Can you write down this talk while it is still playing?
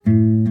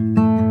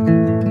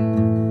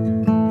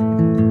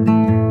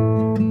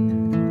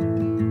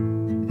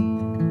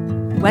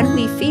when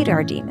we feed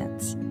our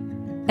demons.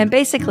 And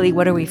basically,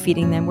 what are we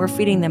feeding them? We're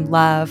feeding them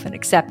love and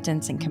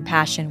acceptance and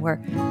compassion. We're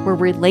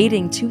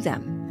relating to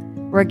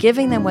them. We're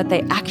giving them what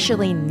they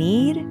actually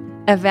need.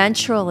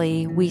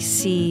 Eventually, we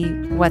see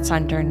what's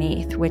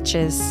underneath, which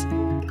is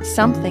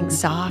something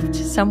soft,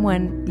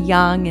 someone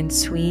young and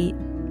sweet,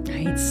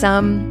 right?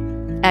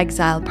 Some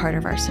exiled part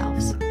of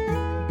ourselves.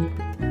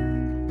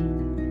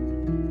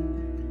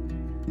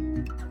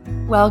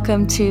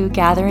 Welcome to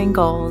Gathering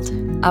Gold,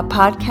 a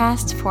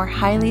podcast for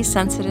highly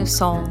sensitive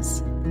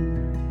souls.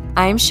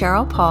 I'm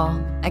Cheryl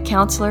Paul, a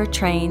counselor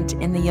trained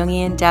in the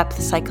Jungian depth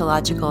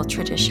psychological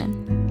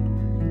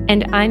tradition.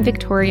 And I'm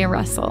Victoria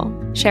Russell,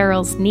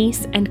 Cheryl's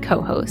niece and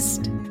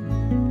co-host.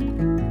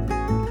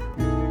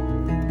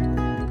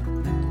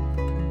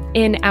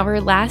 In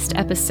our last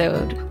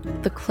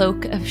episode, The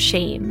Cloak of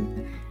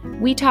Shame,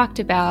 we talked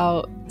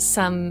about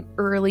some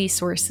early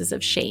sources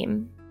of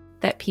shame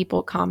that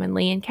people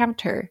commonly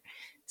encounter.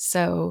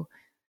 So,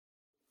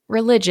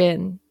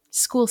 religion,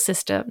 school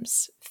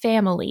systems,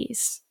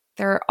 families.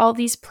 There are all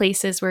these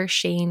places where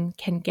shame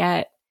can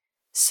get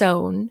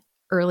sown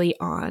early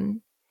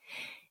on.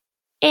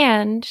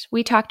 And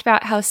we talked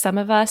about how some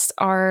of us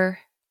are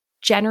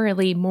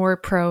generally more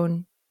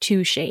prone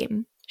to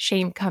shame.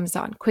 Shame comes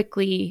on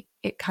quickly.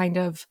 It kind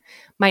of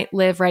might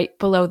live right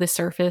below the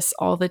surface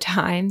all the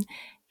time,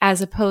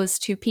 as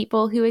opposed to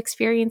people who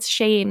experience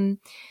shame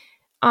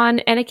on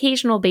an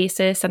occasional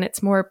basis, and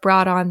it's more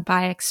brought on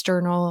by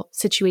external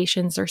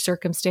situations or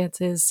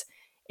circumstances.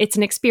 It's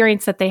an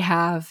experience that they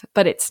have,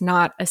 but it's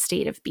not a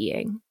state of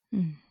being.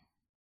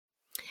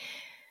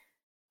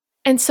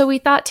 And so we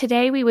thought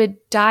today we would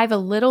dive a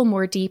little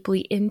more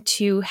deeply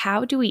into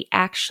how do we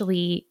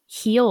actually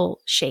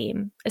heal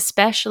shame,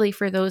 especially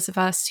for those of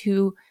us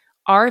who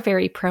are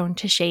very prone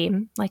to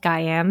shame, like I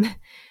am,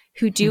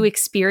 who do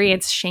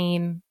experience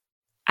shame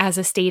as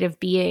a state of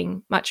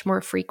being much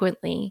more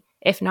frequently,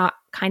 if not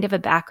kind of a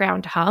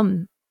background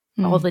hum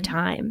all the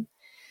time.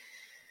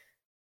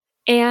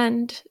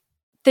 And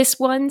this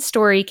one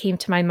story came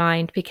to my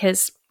mind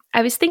because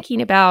I was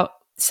thinking about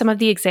some of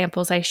the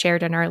examples I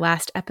shared in our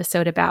last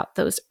episode about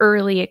those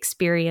early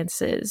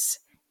experiences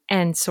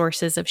and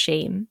sources of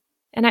shame.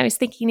 And I was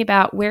thinking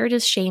about, where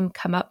does shame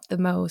come up the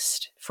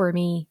most for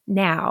me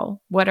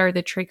now? What are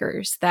the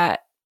triggers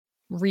that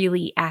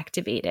really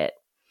activate it?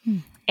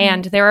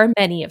 And there are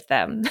many of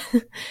them.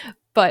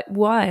 But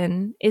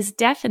one is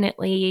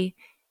definitely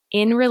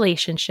in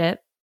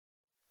relationship,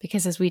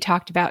 because as we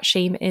talked about,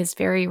 shame is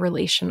very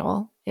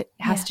relational. It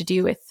has to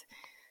do with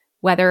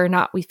whether or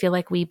not we feel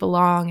like we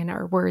belong and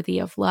are worthy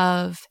of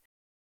love.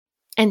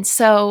 And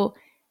so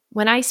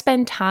when I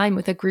spend time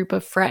with a group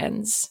of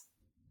friends,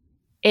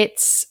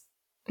 it's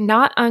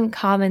not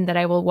uncommon that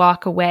I will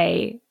walk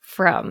away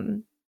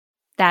from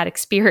that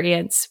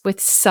experience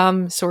with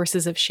some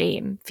sources of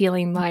shame,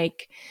 feeling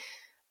like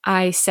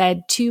I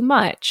said too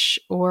much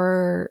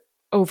or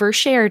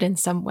overshared in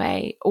some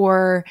way,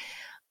 or,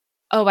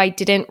 oh, I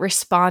didn't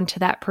respond to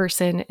that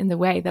person in the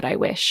way that I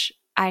wish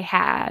I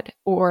had,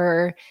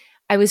 or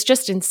I was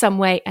just in some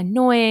way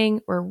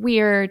annoying or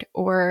weird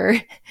or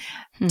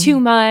too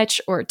much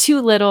or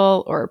too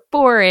little or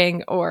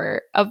boring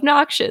or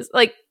obnoxious.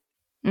 Like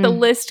the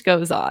list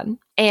goes on.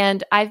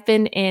 And I've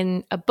been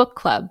in a book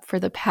club for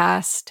the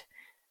past,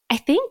 I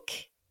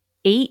think,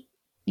 8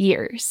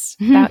 years,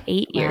 about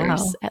 8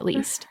 years at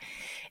least.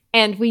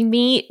 And we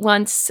meet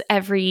once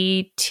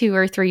every 2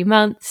 or 3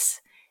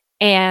 months,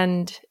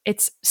 and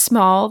it's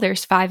small.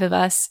 There's 5 of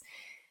us.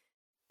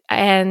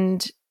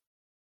 And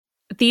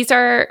these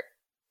are,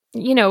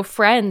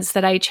 friends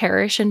that I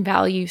cherish and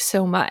value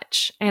so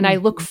much. And I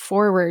look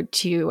forward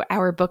to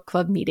our book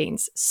club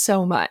meetings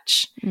so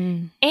much.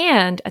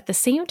 And at the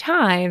same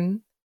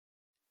time,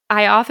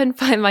 I often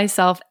find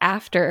myself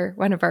after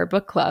one of our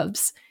book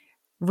clubs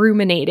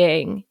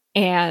ruminating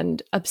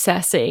and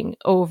obsessing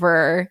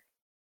over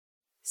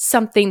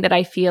something that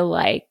I feel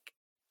like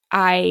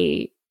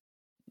I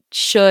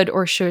should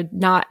or should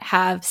not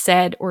have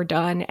said or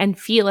done, and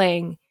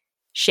feeling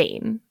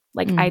shame.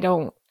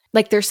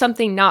 Like there's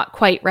something not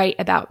quite right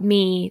about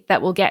me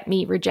that will get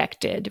me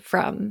rejected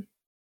from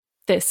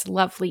this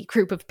lovely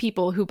group of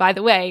people who, by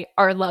the way,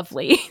 are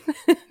lovely.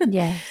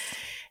 Yes.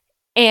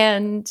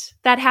 And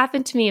that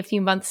happened to me a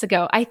few months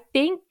ago. I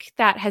think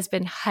that has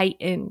been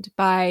heightened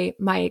by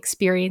my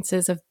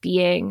experiences of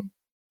being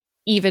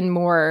even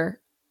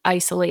more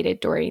isolated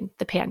during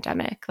the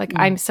pandemic. Like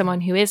I'm someone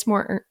who is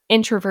more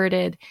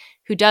introverted,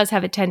 who does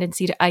have a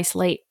tendency to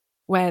isolate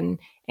when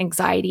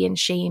anxiety and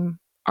shame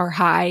are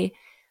high.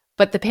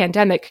 But the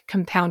pandemic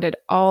compounded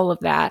all of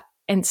that.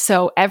 And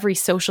so every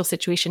social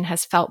situation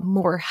has felt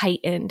more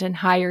heightened and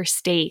higher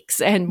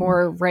stakes and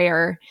more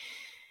rare,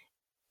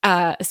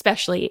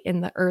 especially in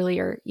the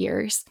earlier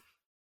years.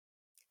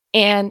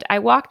 And I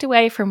walked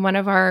away from one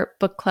of our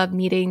book club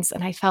meetings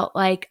and I felt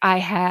like I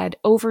had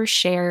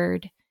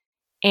overshared,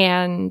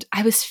 and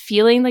I was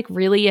feeling like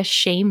really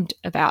ashamed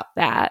about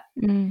that.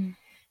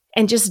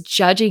 and just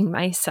judging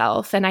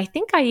myself. And I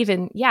think I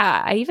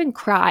even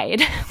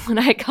cried when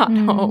I got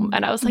home.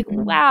 And I was like,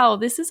 wow,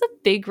 this is a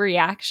big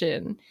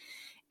reaction.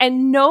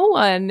 And no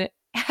one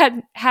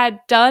had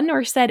done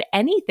or said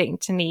anything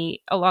to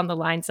me along the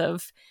lines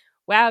of,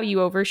 wow, you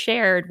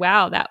overshared.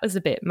 Wow, that was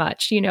a bit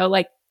much,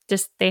 like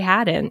just they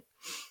hadn't.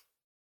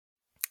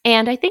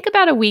 And I think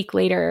about a week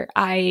later,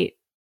 I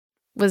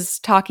was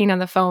talking on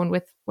the phone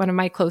with one of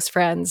my close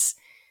friends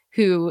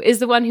who is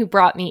the one who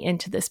brought me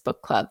into this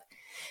book club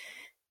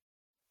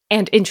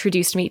and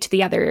introduced me to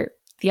the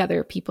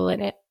other people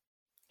in it.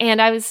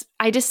 And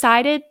I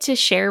decided to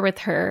share with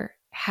her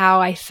how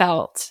I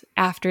felt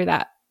after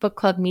that book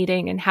club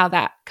meeting and how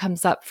that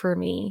comes up for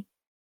me.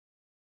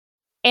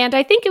 And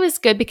I think it was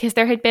good because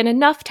there had been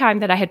enough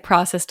time that I had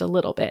processed a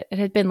little bit. It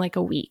had been like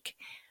a week,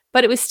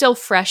 but it was still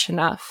fresh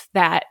enough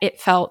that it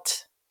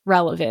felt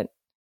relevant.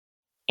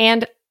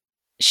 And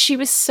she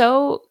was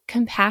so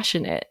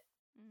compassionate,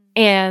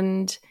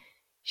 and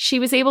she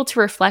was able to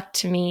reflect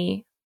to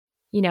me,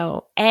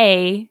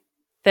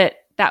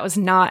 that was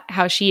not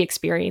how she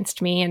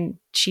experienced me, and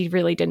she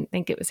really didn't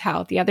think it was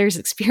how the others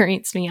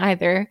experienced me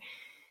either.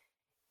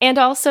 And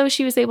also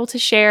she was able to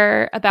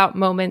share about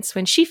moments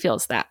when she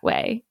feels that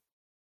way,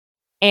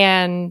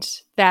 and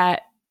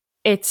that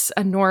it's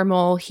a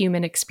normal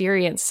human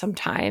experience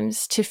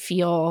sometimes to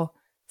feel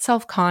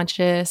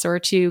self-conscious or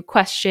to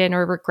question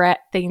or regret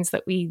things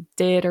that we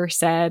did or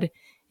said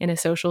in a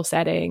social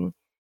setting.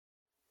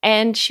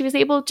 And she was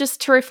able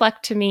just to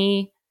reflect to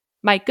me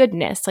my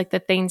goodness, like the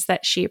things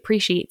that she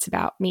appreciates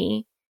about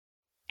me.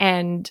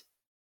 And,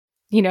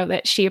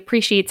 that she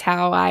appreciates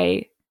how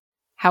I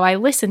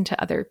listen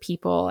to other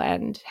people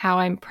and how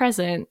I'm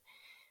present,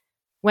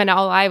 when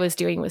all I was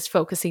doing was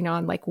focusing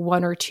on like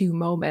one or two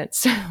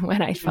moments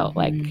when I felt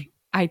like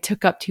I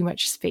took up too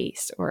much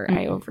space or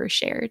I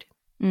overshared.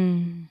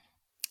 And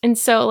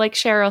so, like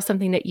Cheryl,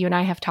 something that you and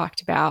I have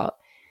talked about,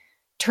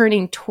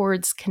 turning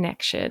towards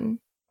connection,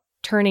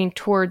 turning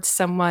towards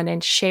someone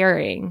and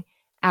sharing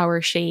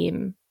our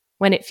shame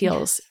when it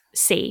feels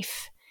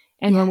safe,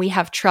 and when we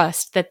have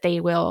trust that they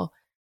will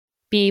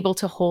be able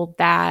to hold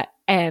that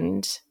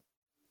and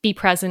be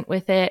present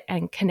with it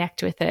and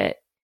connect with it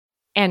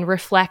and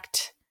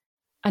reflect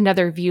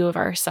another view of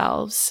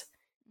ourselves,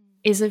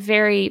 is a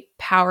very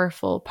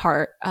powerful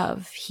part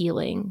of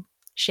healing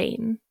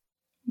shame.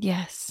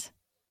 Yes.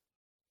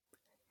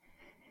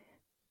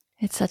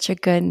 It's such a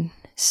good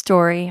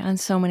story on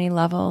so many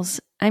levels.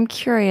 I'm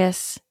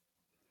curious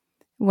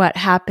what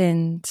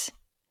happened.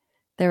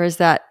 There was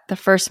the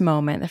first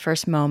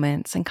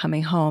moments and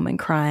coming home and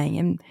crying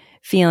and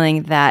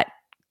feeling that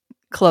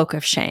cloak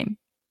of shame,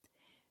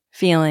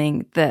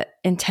 feeling the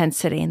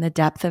intensity and the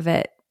depth of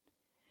it.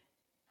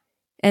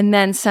 And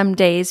then some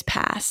days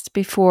passed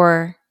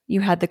before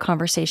you had the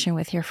conversation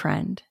with your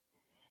friend.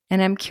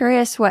 And I'm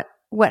curious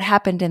what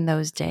happened in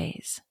those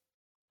days.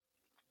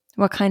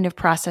 What kind of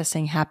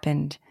processing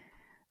happened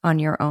on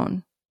your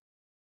own?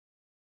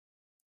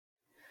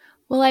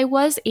 Well, I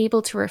was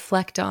able to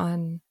reflect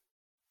on,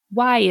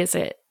 why is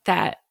it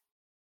that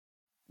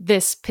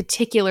this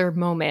particular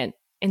moment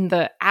in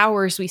the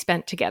hours we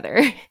spent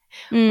together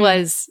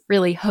was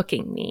really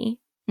hooking me.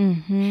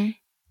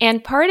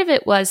 And part of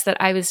it was that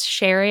I was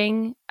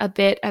sharing a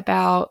bit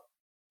about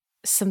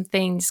some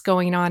things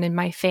going on in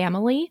my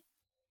family.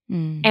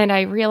 And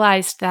I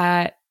realized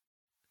that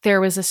there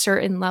was a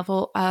certain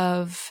level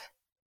of,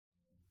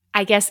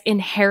 I guess,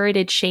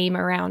 inherited shame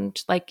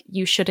around, like,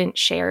 you shouldn't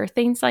share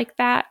things like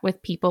that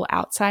with people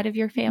outside of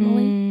your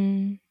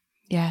family.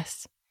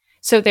 Yes.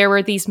 So there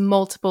were these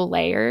multiple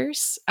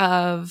layers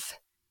of,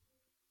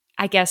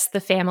 I guess, the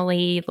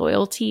family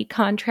loyalty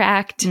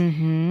contract.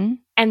 And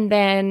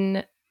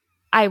then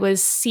I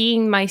was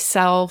seeing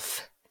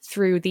myself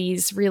through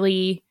these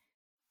really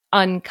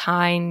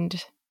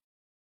unkind,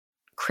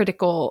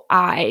 critical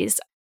eyes.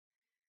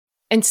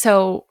 And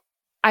so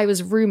I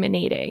was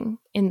ruminating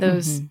in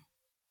those,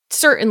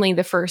 certainly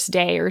the first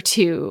day or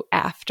two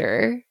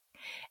after.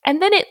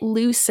 And then it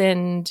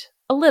loosened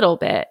a little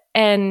bit.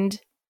 And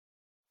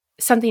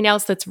something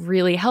else that's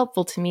really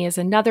helpful to me is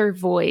another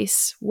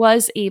voice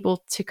was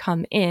able to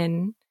come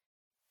in,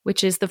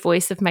 which is the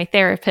voice of my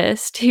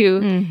therapist,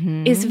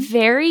 who is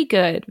very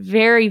good,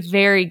 very,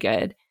 very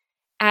good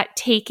at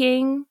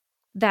taking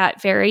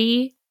that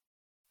very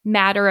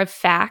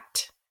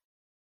matter-of-fact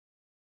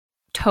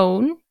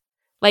tone.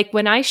 Like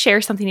when I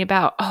share something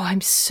about, oh, I'm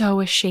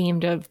so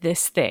ashamed of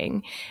this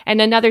thing.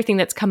 And another thing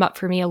that's come up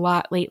for me a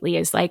lot lately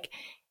is like,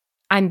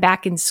 I'm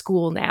back in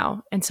school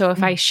now. And so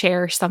if I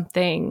share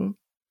something,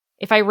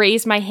 if I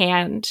raise my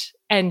hand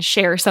and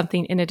share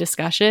something in a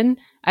discussion,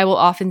 I will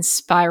often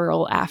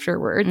spiral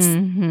afterwards.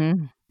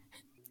 And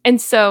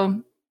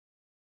so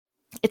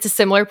it's a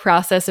similar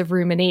process of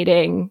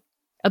ruminating,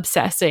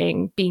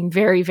 obsessing, being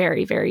very,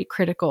 very, very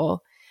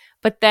critical,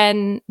 but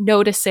then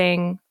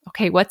noticing,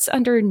 okay, what's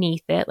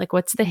underneath it? Like,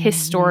 what's the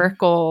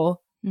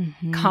historical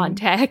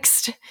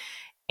context?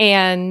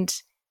 And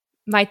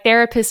my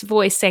therapist's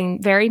voice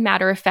saying very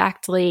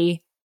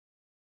matter-of-factly,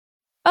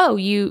 oh,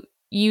 you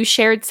you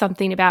shared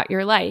something about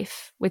your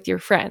life with your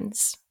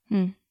friends.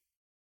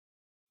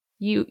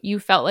 You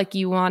felt like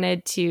you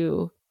wanted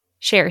to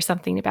share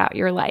something about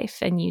your life,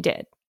 and you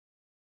did.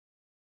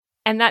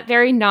 And that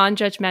very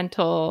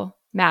non-judgmental,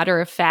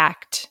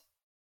 matter-of-fact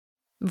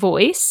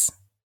voice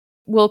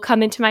will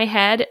come into my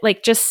head,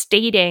 like just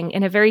stating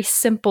in a very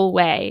simple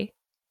way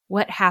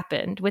what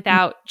happened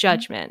without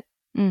judgment.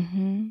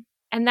 And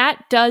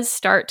that does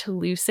start to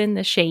loosen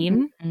the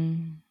shame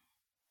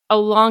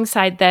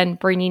alongside then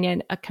bringing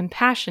in a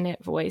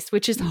compassionate voice,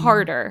 which is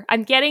harder.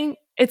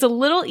 It's a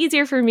little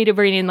easier for me to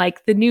bring in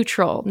like the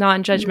neutral,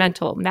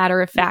 non-judgmental,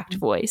 matter-of-fact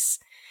voice.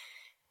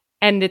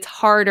 And it's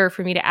harder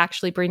for me to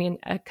actually bring in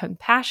a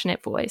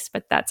compassionate voice,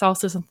 but that's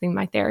also something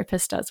my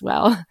therapist does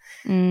well,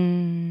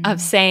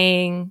 of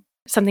saying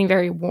something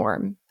very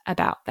warm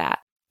about that.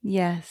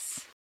 Yes.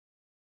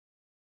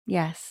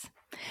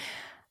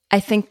 I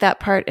think that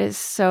part is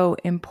so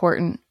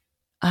important,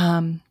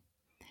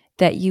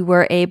 that you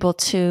were able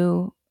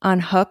to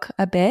unhook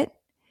a bit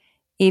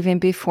even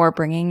before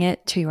bringing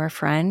it to your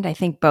friend. I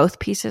think both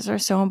pieces are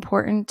so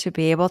important, to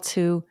be able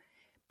to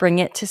bring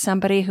it to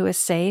somebody who is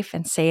safe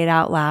and say it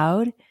out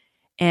loud.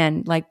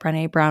 And like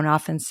Brené Brown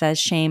often says,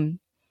 shame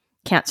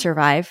can't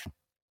survive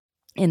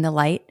in the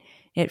light.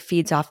 It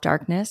feeds off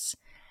darkness.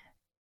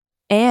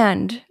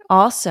 And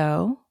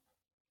also,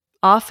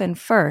 often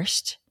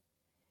first,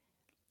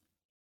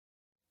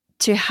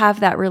 to have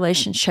that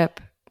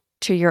relationship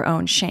to your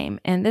own shame.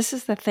 And this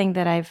is the thing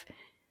that I've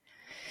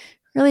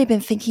really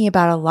been thinking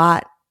about a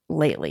lot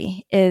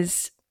lately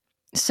is,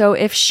 so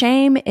if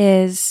shame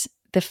is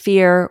the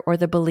fear or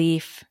the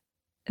belief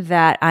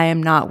that I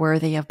am not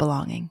worthy of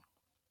belonging,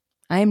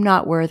 I am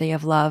not worthy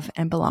of love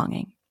and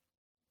belonging.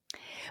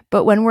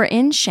 But when we're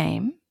in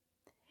shame,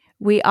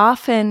 we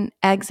often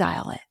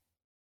exile it,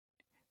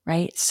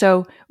 right?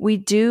 So we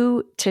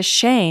do to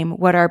shame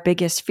what our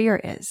biggest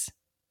fear is,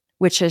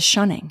 which is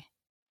shunning.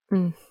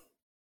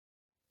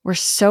 We're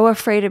so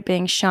afraid of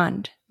being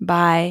shunned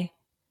by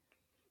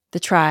the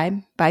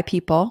tribe, by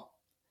people,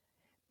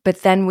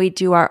 but then we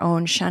do our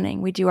own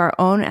shunning. We do our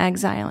own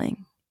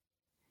exiling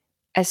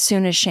as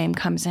soon as shame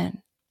comes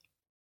in.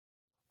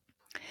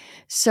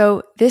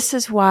 So this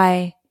is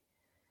why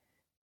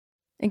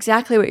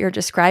exactly what you're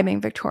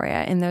describing,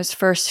 Victoria, in those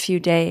first few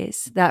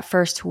days, that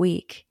first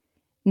week,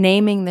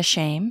 naming the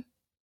shame,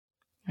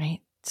 right?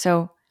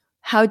 So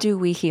how do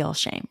we heal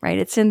shame, right?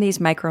 It's in these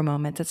micro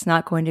moments. It's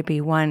not going to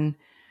be one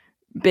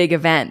big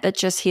event that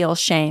just heals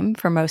shame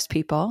for most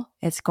people.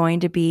 It's going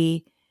to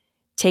be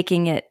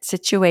taking it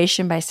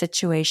situation by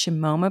situation,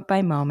 moment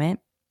by moment,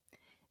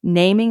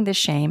 naming the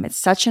shame. It's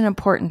such an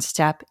important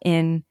step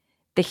in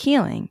the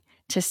healing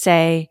to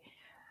say,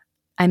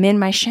 I'm in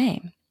my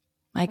shame.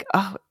 Like,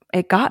 oh,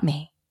 it got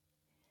me.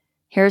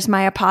 Here's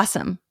my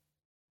opossum,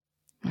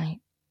 right?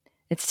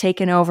 It's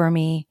taken over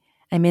me.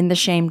 I'm in the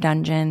shame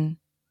dungeon.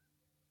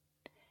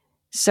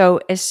 So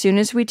as soon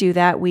as we do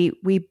that,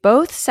 we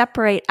both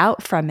separate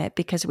out from it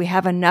because we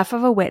have enough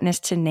of a witness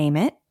to name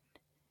it.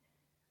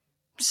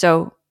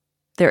 So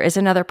there is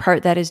another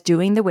part that is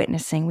doing the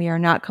witnessing. We are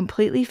not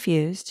completely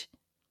fused.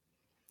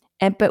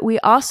 But we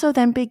also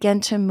then begin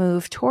to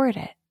move toward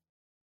it,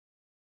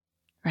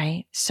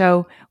 right?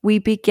 So we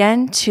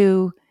begin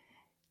to,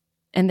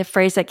 and the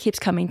phrase that keeps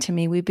coming to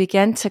me, we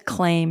begin to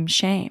claim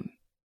shame.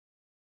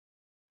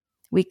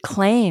 We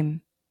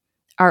claim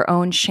our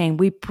own shame.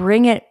 We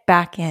bring it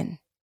back in.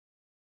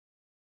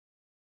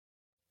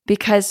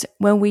 Because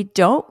when we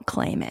don't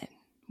claim it,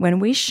 when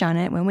we shun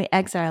it, when we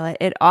exile it,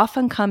 it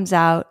often comes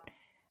out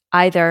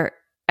either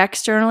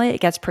externally,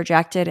 it gets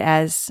projected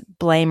as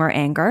blame or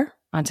anger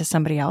onto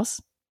somebody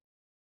else,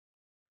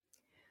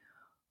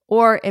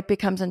 or it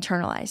becomes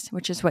internalized,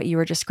 which is what you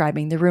were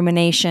describing, the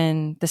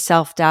rumination, the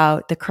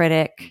self-doubt, the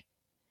critic,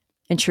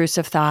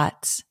 intrusive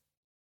thoughts.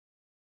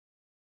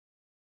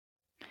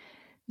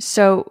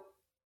 So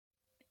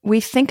we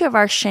think of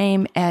our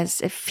shame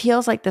as it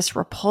feels like this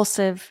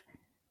repulsive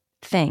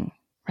thing,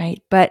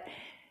 right? But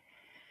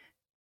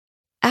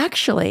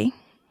actually,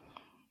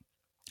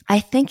 I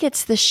think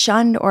it's the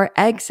shunned or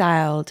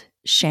exiled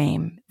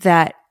shame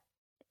that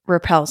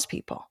repels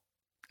people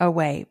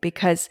away,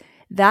 because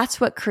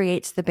that's what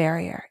creates the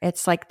barrier.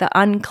 It's like the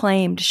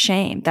unclaimed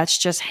shame that's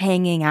just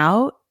hanging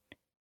out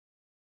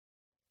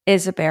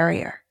is a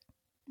barrier,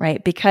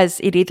 right? Because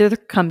it either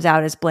comes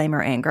out as blame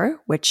or anger,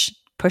 which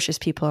pushes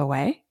people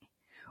away,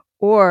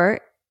 or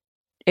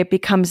it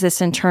becomes this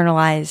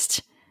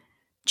internalized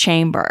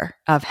chamber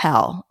of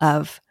hell,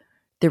 of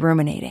the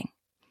ruminating.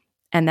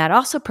 And that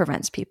also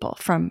prevents people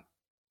from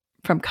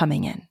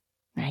coming in,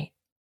 right?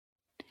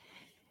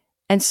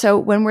 And so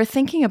when we're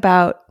thinking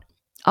about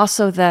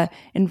also the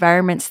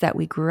environments that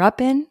we grew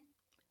up in,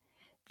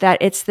 that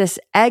it's this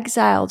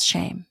exiled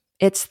shame,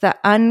 it's the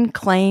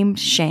unclaimed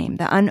shame,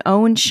 the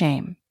unowned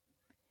shame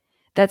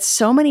that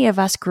so many of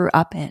us grew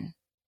up in,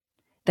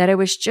 that it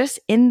was just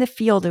in the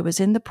field, it was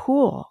in the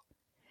pool,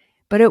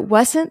 but it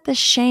wasn't the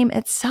shame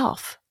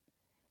itself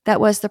that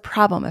was the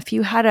problem. If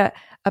you had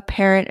a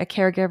parent, a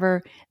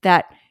caregiver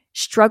that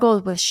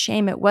struggled with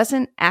shame, it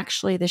wasn't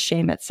actually the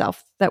shame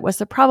itself that was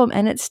the problem,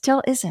 and it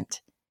still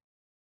isn't.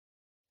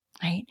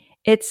 Right?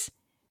 It's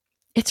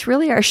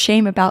really our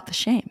shame about the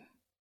shame.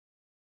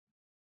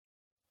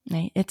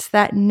 Right? It's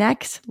that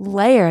next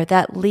layer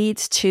that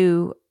leads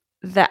to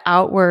the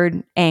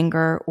outward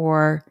anger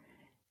or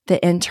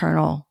the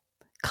internal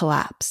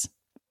collapse.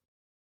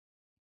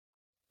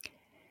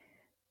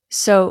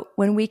 So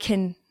when we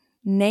can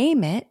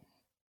name it,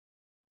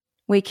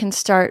 we can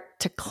start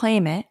to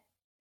claim it.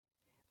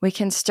 We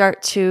can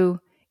start to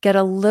get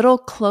a little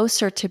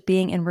closer to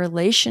being in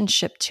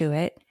relationship to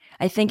it.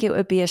 I think it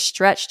would be a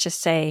stretch to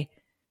say,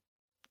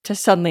 to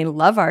suddenly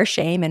love our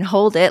shame and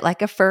hold it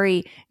like a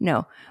furry.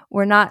 No,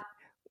 we're not.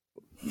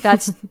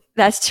 That's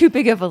too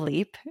big of a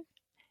leap,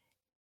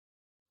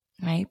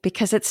 right?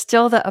 Because it's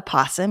still the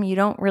opossum. You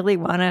don't really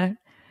want to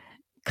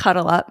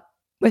cuddle up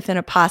with an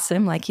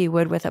opossum like you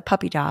would with a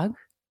puppy dog.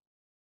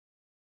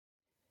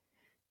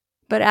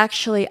 But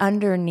actually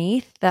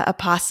underneath the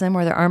opossum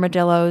or the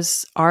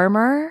armadillo's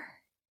armor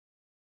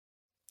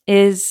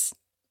is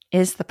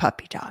the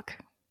puppy dog,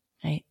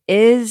 right?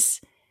 Is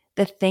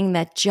the thing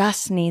that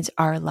just needs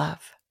our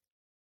love.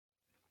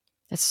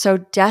 That so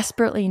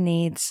desperately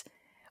needs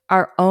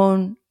our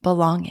own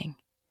belonging,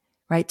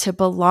 right? To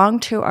belong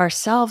to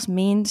ourselves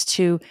means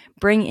to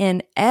bring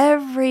in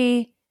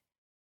every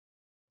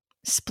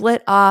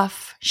split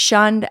off,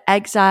 shunned,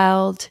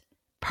 exiled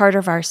part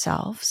of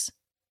ourselves,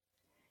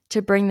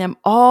 to bring them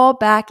all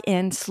back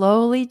in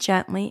slowly,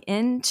 gently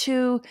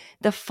into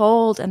the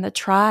fold and the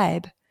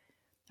tribe,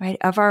 right,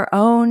 of our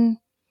own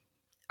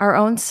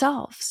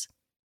selves.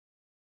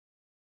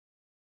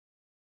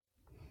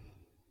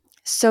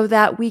 So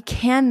that we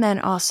can then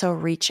also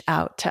reach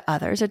out to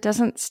others. It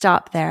doesn't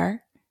stop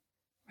there,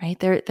 right?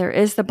 There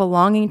is the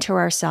belonging to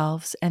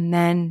ourselves, and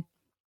then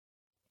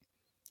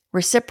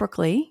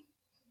reciprocally,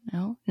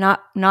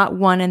 not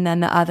one and then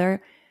the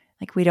other.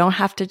 Like we don't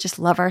have to just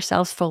love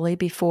ourselves fully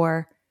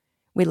before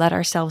we let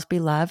ourselves be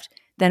loved.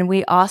 Then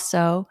we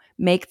also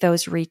make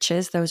those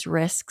reaches, those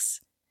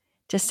risks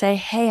to say,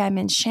 hey, I'm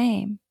in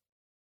shame.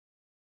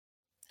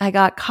 I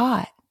got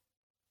caught.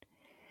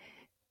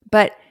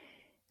 But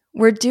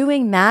we're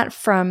doing that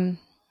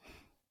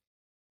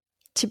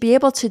to be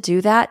able to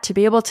do that, to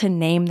be able to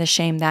name the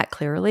shame that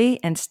clearly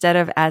instead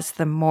of as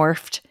the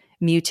morphed,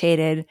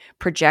 mutated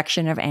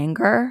projection of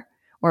anger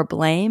or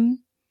blame,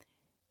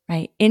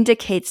 right,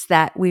 indicates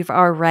that we've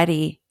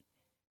already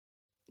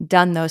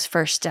done those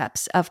first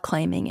steps of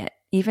claiming it,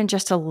 even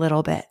just a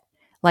little bit,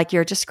 like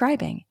you're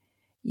describing.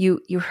 You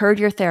heard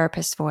your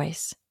therapist's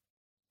voice.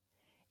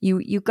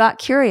 You got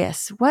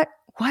curious. What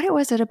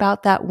was it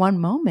about that one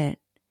moment?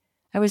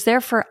 I was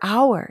there for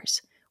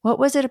hours. What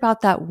was it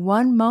about that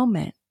one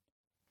moment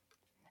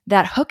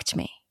that hooked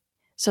me?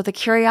 So the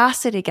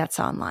curiosity gets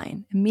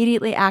online,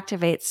 immediately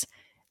activates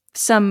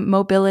some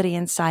mobility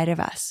inside of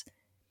us,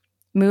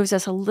 moves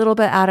us a little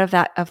bit out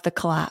of the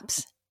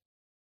collapse.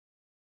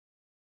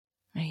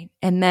 Right?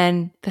 And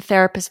then the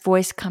therapist's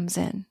voice comes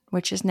in,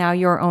 which is now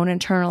your own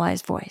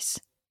internalized voice.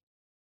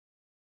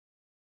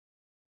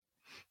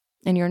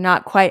 And you're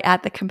not quite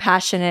at the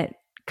compassionate,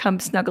 come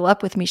snuggle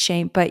up with me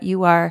shame, but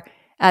you are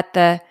at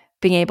the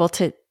being able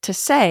to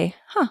say,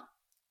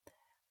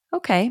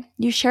 okay,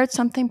 you shared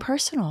something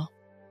personal.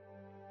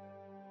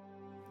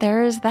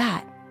 There is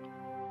that.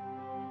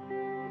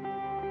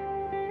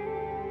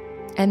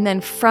 And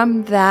then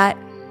from that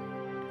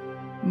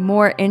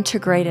more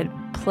integrated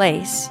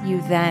place,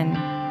 you then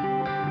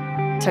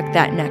took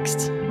that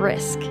next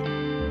risk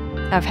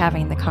of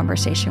having the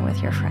conversation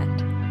with your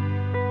friend.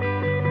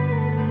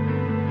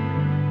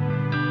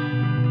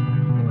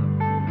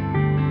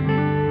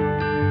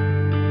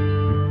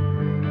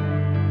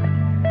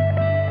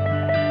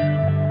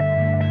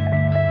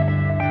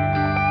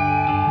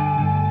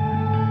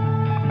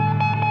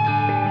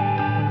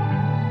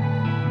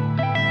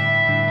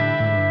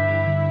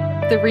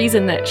 The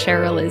reason that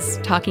Cheryl is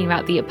talking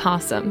about the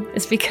opossum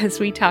is because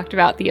we talked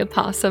about the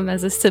opossum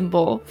as a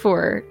symbol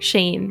for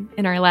shame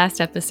in our last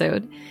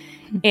episode.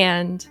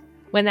 And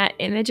when that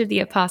image of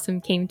the opossum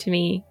came to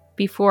me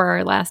before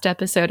our last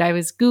episode, I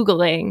was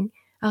Googling.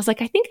 I was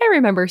like, I think I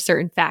remember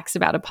certain facts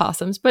about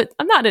opossums, but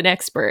I'm not an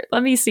expert.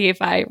 Let me see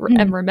if I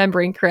am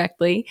remembering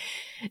correctly.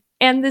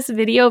 And this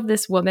video of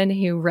this woman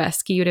who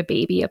rescued a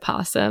baby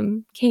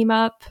opossum came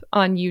up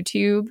on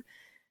YouTube.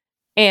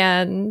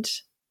 And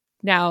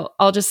now,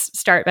 I'll just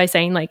start by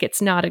saying, like,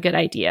 it's not a good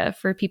idea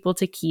for people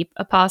to keep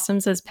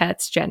opossums as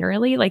pets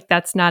generally. Like,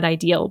 that's not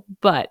ideal.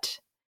 But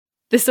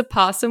this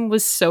opossum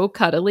was so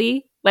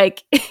cuddly.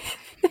 Like,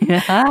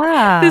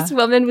 this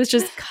woman was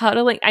just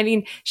cuddling. I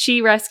mean,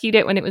 she rescued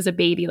it when it was a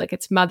baby. Like,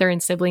 its mother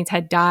and siblings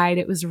had died.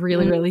 It was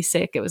really, really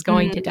sick. It was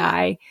going to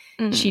die.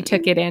 She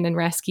took it in and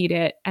rescued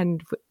it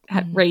and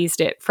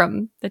raised it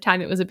from the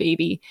time it was a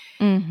baby.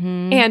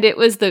 And it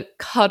was the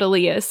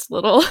cuddliest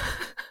little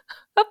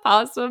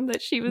opossum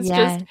that she was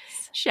just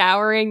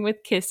showering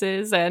with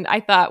kisses. And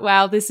I thought,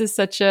 wow, this is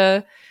such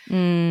a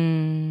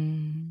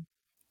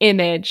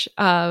image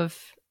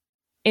of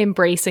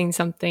embracing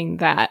something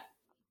that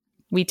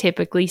we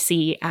typically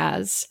see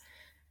as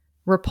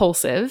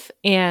repulsive.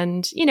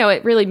 And,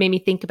 it really made me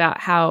think about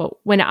how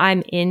when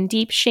I'm in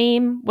deep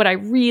shame, what I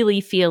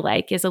really feel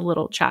like is a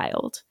little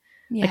child.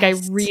 Yes. Like I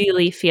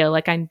really feel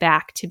like I'm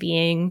back to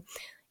being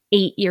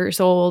 8 years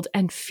old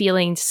and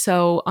feeling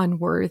so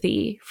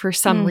unworthy for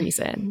some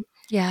reason.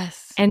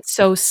 Yes. And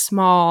so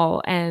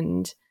small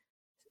and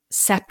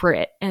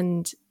separate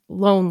and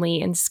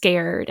lonely and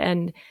scared.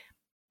 And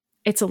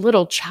it's a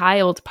little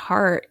child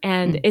part.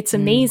 And it's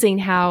amazing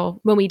how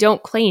when we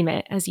don't claim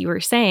it, as you were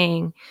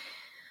saying,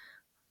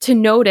 to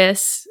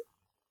notice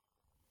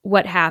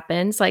what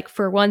happens. Like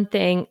for one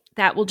thing,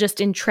 that will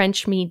just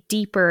entrench me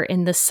deeper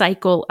in the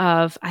cycle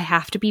of I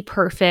have to be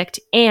perfect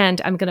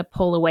and I'm going to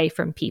pull away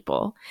from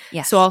people.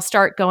 Yes. So I'll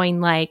start going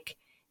like,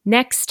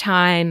 next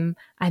time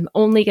I'm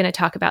only going to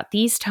talk about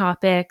these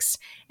topics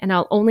and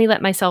I'll only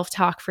let myself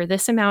talk for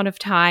this amount of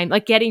time,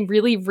 like getting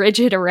really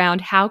rigid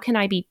around how can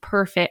I be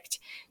perfect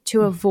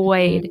to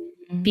avoid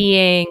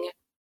being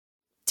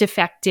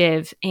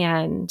defective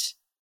and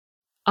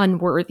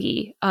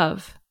unworthy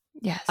of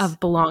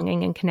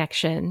belonging and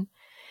connection.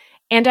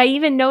 And I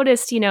even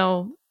noticed,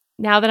 now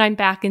that I'm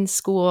back in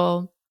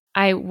school,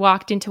 I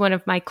walked into one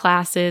of my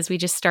classes. We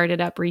just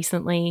started up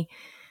recently.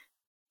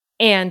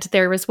 And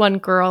there was one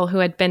girl who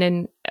had been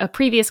in a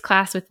previous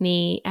class with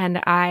me.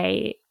 And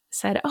I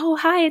said, "Oh,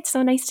 hi, it's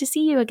so nice to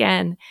see you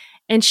again."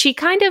 And she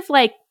kind of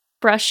like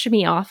brushed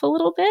me off a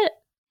little bit.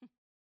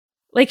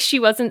 Like she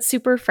wasn't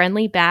super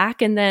friendly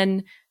back. And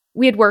then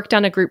we had worked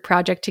on a group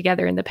project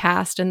together in the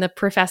past. And the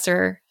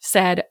professor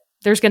said,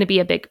 "There's going to be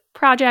a big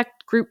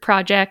group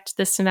project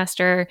this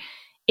semester.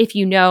 If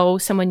you know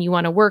someone you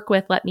want to work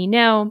with, let me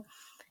know."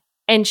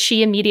 And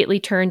she immediately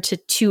turned to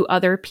 2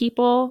 other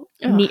people,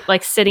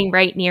 like sitting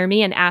right near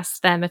me, and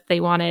asked them if they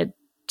wanted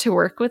to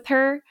work with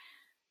her.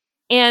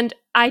 And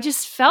I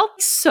just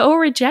felt so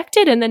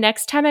rejected. And the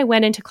next time I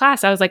went into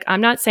class, I was like,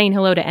 I'm not saying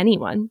hello to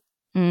anyone.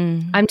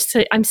 I'm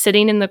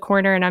sitting in the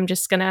corner and I'm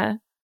just going to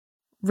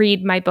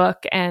read my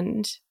book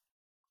and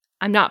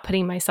I'm not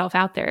putting myself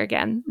out there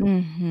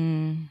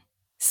again.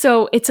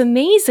 So it's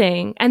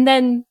amazing. And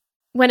then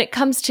when it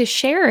comes to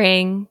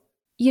sharing,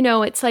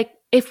 it's like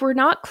if we're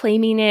not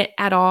claiming it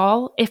at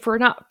all, if we're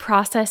not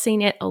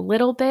processing it a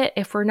little bit,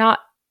 if we're not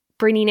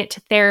bringing it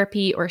to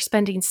therapy or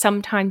spending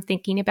some time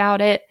thinking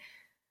about it,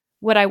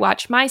 what I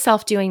watch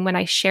myself doing when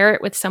I share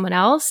it with someone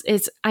else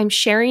is I'm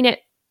sharing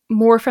it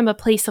more from a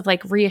place of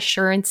like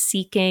reassurance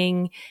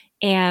seeking.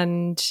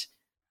 And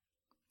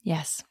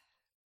yes,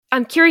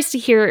 I'm curious to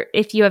hear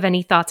if you have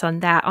any thoughts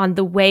on that, on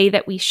the way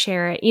that we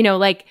share it.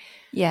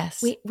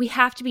 Yes, we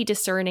have to be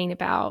discerning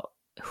about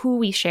who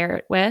we share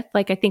it with.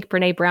 Like I think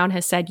Brene Brown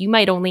has said, you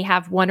might only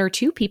have 1 or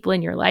 2 people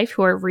in your life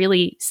who are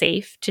really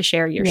safe to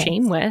share your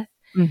shame with.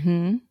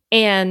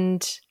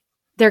 And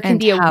there can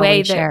be a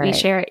way that we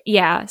share it.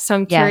 Yeah. So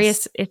I'm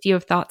curious if you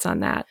have thoughts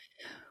on that.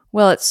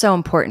 Well, it's so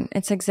important.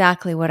 It's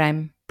exactly what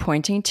I'm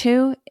pointing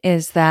to,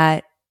 is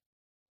that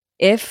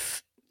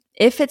if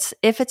it's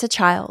a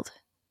child,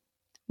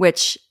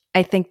 which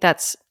I think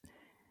that's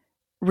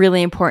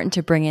really important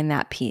to bring in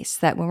that piece,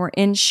 that when we're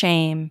in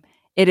shame,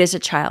 it is a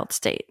child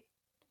state.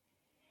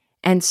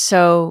 And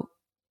so,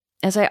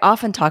 as I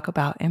often talk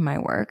about in my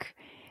work,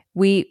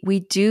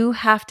 we do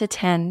have to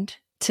tend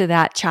to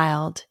that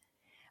child.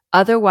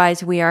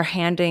 Otherwise, we are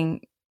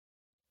handing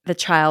the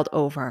child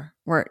over.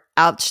 We're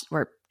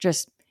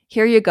just,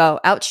 here you go,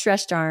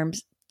 outstretched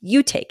arms.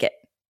 You take it.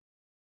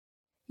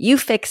 You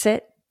fix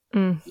it.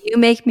 You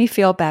make me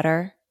feel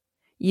better.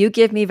 You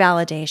give me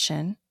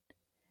validation.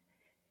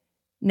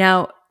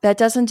 Now, that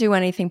doesn't do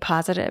anything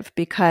positive,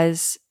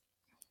 because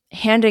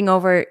handing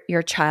over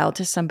your child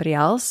to somebody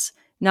else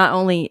not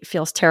only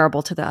feels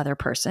terrible to the other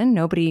person,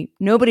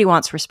 nobody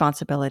wants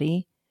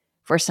responsibility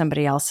for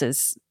somebody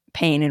else's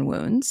pain and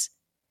wounds.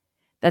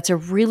 That's a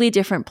really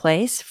different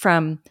place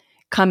from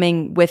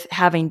coming with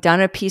having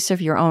done a piece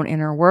of your own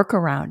inner work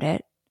around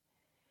it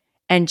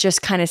and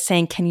just kind of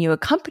saying, can you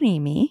accompany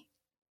me?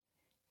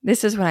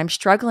 This is what I'm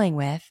struggling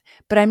with,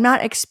 but I'm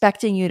not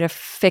expecting you to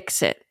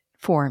fix it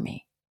for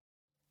me.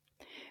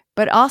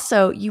 But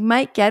also, you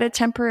might get a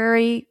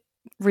temporary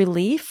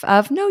relief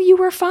of, no, you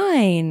were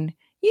fine.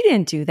 You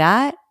didn't do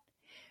that.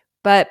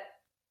 But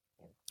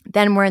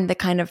then we're in the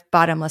kind of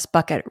bottomless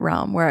bucket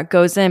realm where it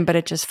goes in, but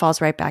it just falls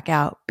right back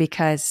out,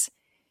 because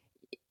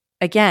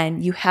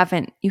again, you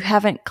haven't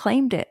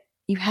claimed it.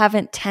 You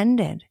haven't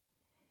tended.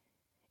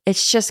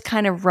 It's just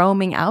kind of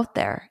roaming out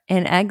there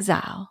in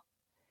exile,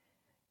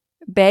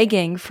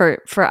 begging for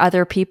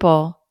other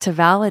people to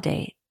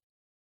validate.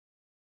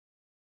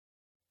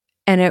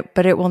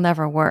 But it will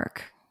never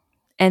work.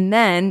 And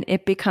then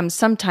it becomes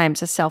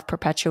sometimes a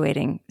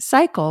self-perpetuating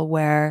cycle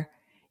where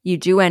you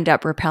do end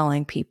up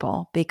repelling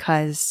people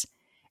because,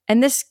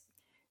 and this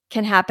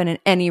can happen in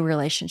any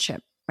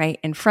relationship, right?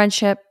 In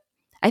friendship,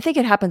 I think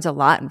it happens a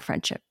lot in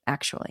friendship,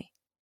 actually,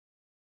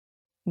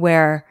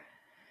 where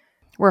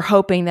we're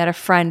hoping that a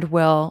friend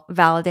will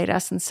validate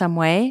us in some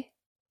way.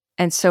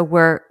 And so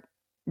we're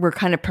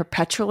kind of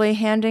perpetually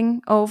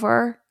handing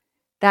over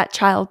that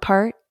child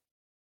part.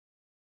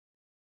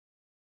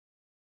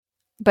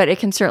 But it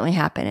can certainly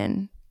happen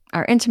in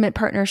our intimate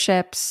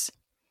partnerships.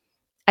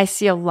 I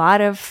see a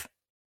lot of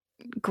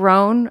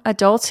grown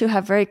adults who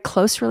have very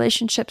close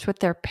relationships with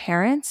their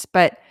parents,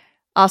 but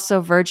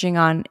also verging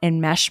on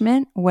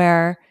enmeshment,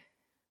 where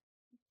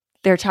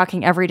they're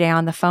talking every day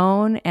on the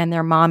phone and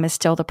their mom is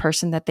still the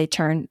person that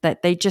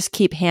they just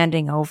keep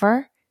handing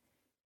over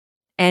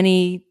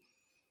any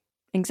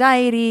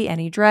anxiety,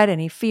 any dread,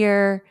 any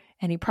fear,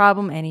 any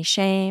problem, any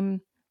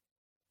shame.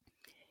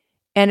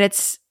 And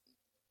it's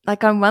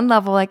like on one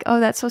level, like, oh,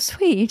 that's so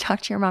sweet. You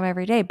talk to your mom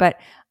every day. But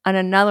on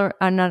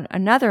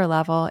another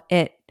level,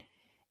 it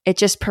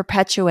just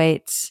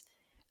perpetuates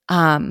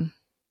the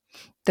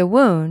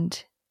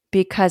wound,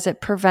 because it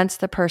prevents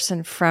the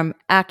person from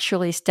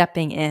actually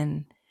stepping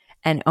in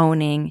and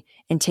owning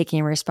and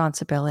taking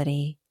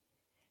responsibility,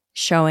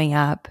 showing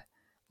up,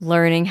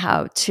 learning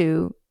how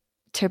to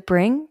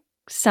bring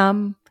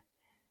some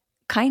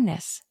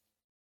kindness,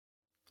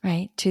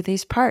 right, to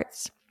these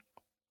parts.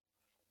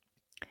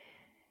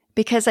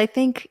 Because I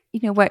think,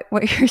 what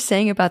you're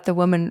saying about the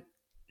woman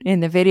in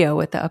the video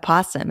with the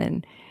opossum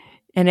and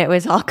it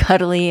was all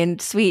cuddly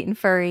and sweet and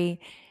furry,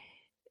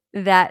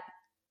 that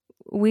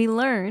we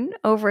learn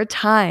over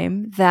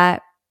time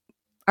that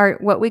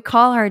what we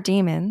call our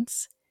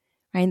demons,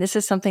 right? And this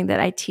is something that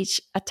I teach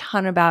a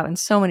ton about, and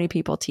so many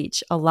people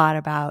teach a lot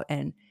about.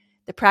 And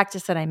the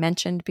practice that I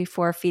mentioned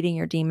before, feeding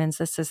your demons,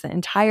 this is the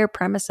entire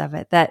premise of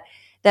it, that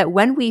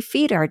when we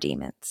feed our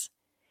demons,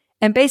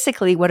 and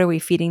basically what are we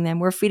feeding them?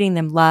 We're feeding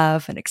them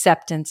love and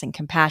acceptance and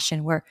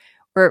compassion. We're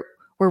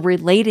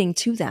relating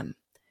to them.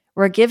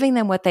 We're giving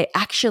them what they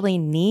actually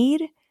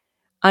need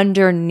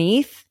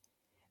underneath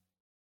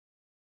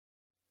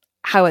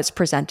how it's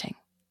presenting.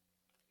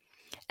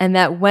 And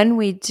that when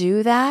we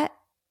do that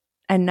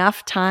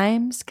enough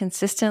times,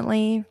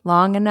 consistently,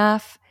 long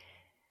enough,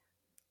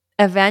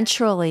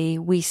 eventually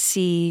we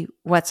see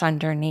what's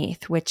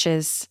underneath, which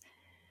is,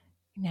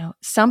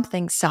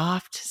 something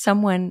soft,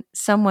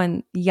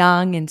 someone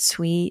young and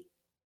sweet,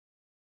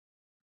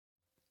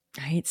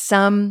 right?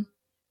 Some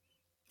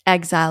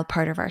exiled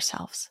part of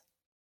ourselves.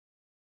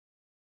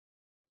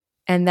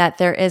 And that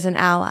there is an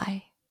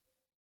ally,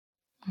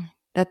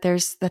 that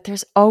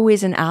there's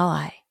always an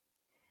ally,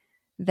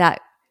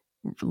 that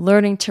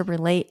learning to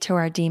relate to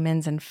our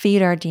demons and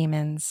feed our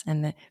demons,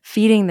 and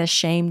feeding the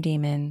shame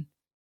demon,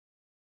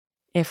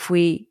 if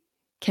we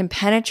can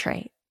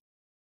penetrate,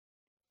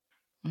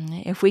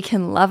 if we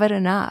can love it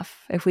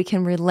enough, if we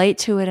can relate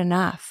to it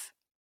enough,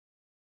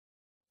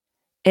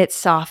 it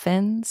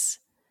softens,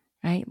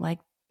 right? Like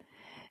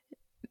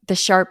the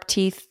sharp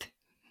teeth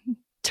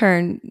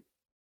turn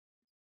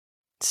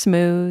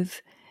smooth,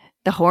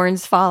 the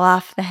horns fall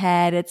off the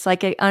head. It's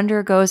like it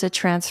undergoes a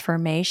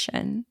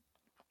transformation.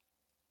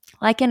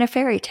 Like in a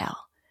fairy tale,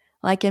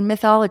 like in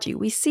mythology,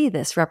 we see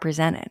this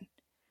represented,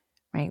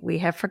 right? We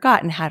have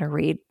forgotten how to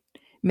read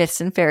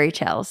myths and fairy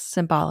tales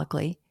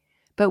symbolically,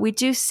 but we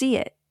do see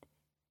it.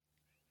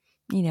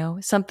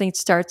 Something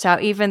starts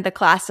out, even the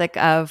classic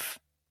of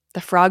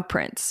the Frog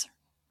Prince,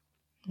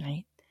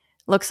 right?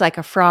 Looks like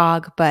a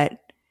frog, but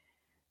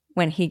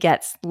when he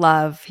gets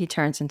love, he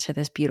turns into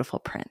this beautiful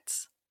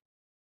prince.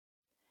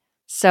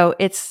 So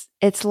it's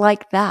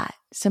like that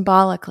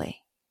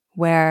symbolically,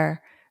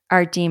 where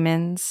our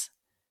demons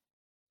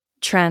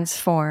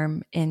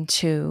transform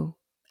into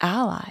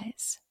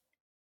allies.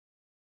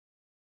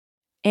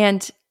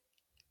 And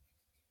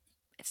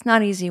it's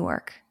not easy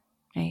work,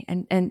 right?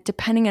 And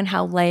depending on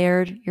how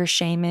layered your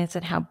shame is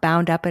and how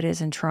bound up it is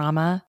in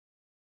trauma,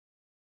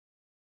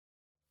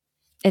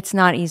 it's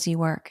not easy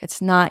work.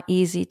 It's not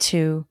easy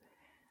to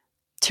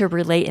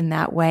relate in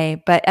that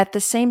way. But at the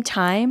same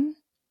time,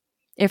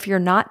 if you're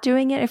not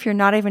doing it, if you're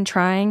not even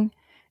trying,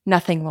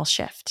 nothing will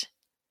shift.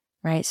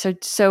 Right.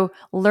 So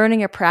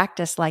learning a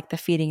practice like the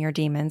Feeding Your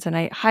Demons, and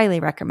I highly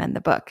recommend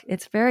the book.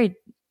 It's a very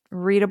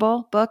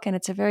readable book, and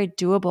it's a very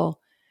doable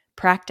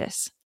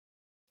practice.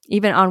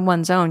 Even on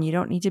one's own, you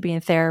don't need to be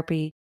in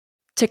therapy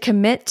to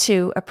commit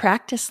to a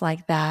practice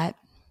like that,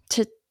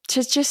 to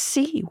just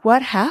see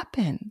what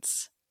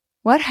happens.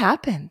 What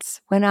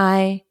happens when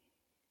I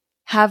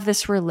have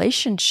this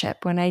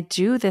relationship, when I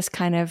do this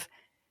kind of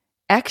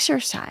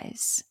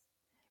exercise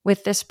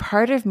with this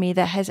part of me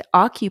that has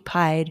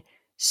occupied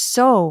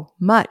so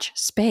much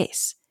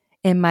space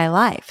in my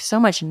life, so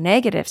much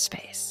negative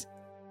space.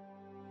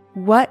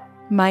 What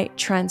might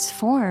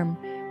transform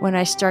when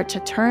I start to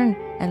turn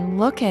and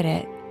look at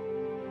it,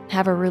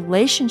 have a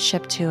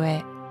relationship to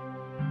it,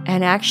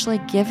 and actually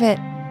give it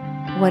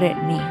what it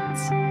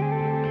needs?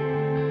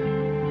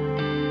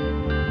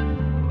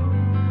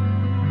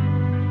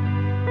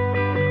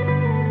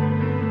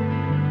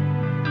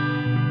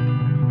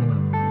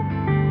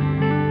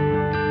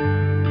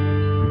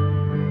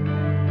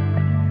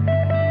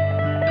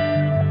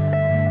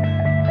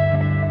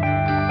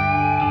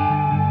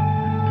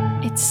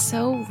 It's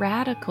so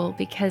radical,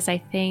 because I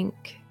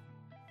think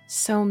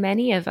so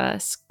many of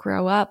us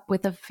grow up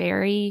with a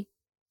very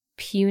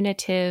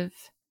punitive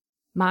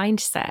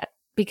mindset,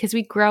 because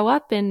we grow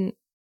up in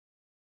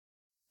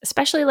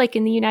especially like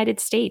in the United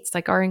States,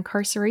 like our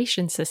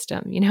incarceration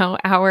system,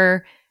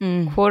 our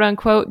quote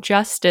unquote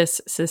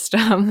justice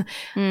system,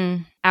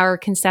 our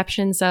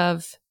conceptions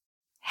of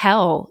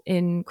hell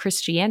in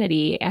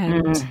Christianity.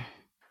 And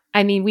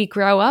I mean, we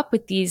grow up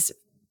with these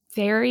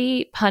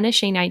very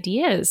punishing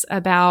ideas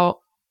about,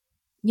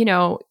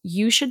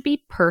 you should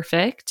be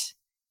perfect.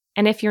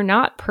 And if you're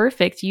not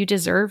perfect, you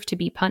deserve to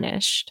be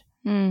punished.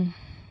 And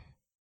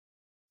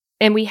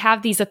we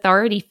have these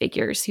authority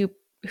figures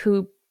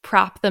who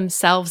prop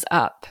themselves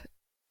up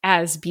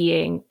as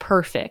being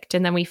perfect.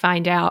 And then we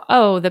find out,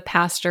 the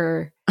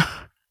pastor,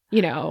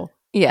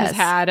 has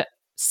had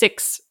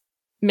 6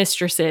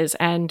 mistresses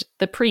and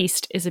the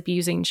priest is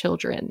abusing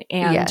children.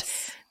 And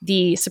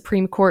the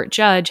Supreme Court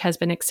judge has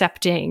been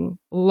accepting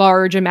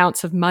large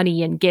amounts of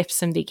money and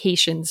gifts and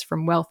vacations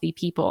from wealthy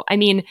people. I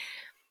mean,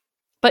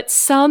 but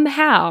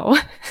somehow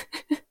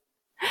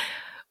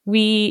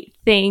we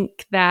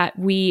think that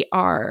we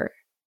are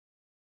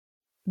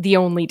the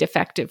only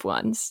defective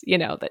ones,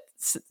 that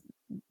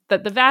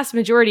the vast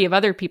majority of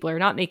other people are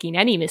not making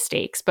any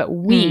mistakes, but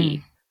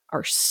we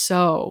are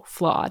so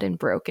flawed and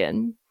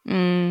broken.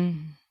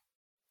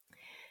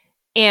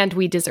 And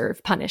we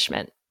deserve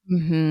punishment.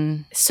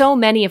 So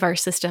many of our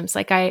systems,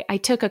 like I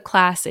took a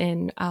class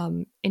in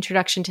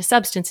Introduction to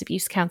Substance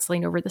Abuse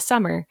Counseling over the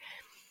summer,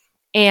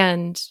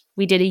 and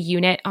we did a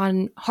unit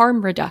on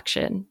harm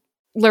reduction,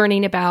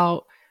 learning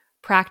about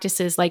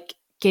practices like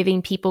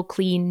giving people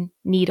clean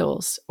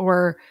needles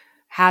or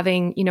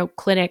having,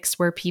 clinics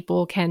where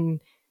people can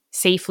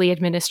safely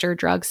administer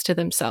drugs to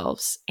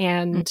themselves.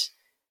 And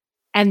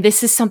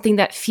this is something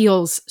that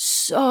feels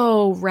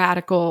so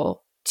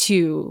radical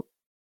to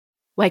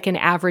like an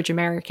average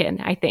American,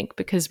 I think,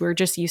 because we're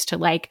just used to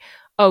like,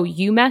 oh,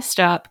 you messed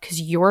up because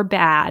you're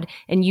bad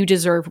and you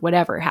deserve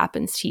whatever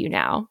happens to you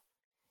now.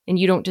 And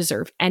you don't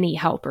deserve any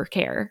help or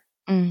care.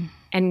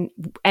 And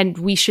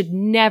we should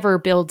never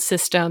build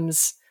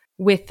systems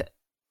with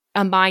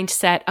a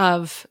mindset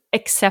of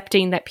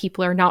accepting that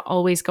people are not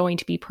always going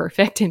to be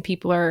perfect and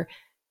people are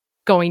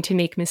going to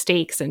make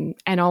mistakes and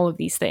all of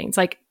these things.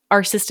 Like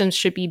our systems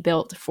should be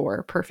built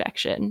for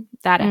perfection,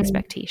 that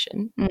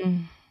expectation.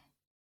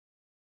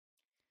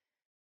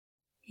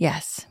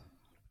 Yes.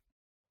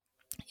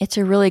 It's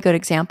a really good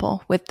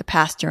example with the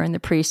pastor and the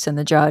priest and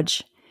the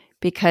judge,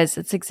 because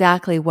it's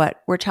exactly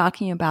what we're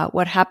talking about.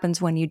 What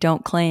happens when you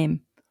don't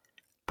claim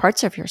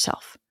parts of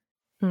yourself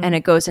and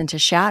it goes into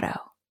shadow?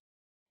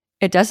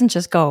 It doesn't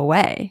just go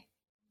away.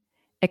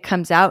 It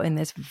comes out in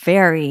this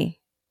in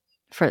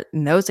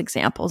those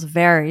examples,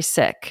 very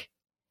sick,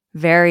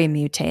 very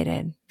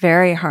mutated,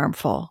 very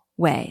harmful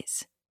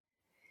ways.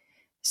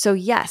 So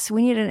yes,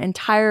 we need an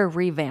entire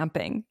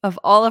revamping of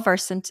all of our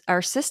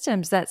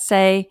systems that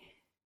say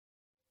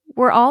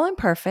we're all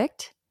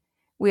imperfect.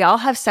 We all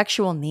have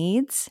sexual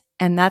needs,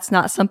 and that's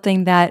not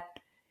something that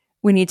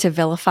we need to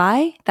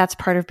vilify. That's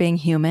part of being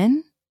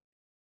human,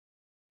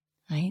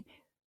 right?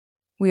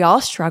 We all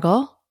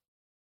struggle.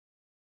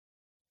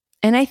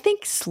 And I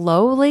think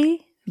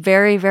slowly,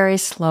 very, very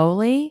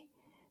slowly,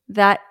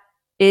 that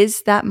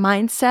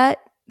mindset.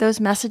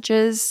 Those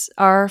messages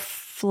are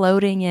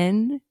floating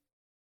in.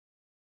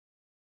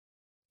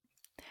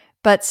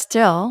 But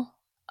still,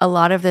 a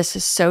lot of this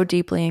is so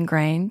deeply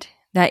ingrained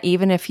that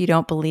even if you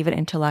don't believe it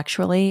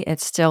intellectually,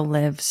 it still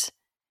lives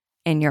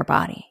in your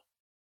body.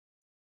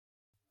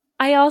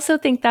 I also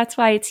think that's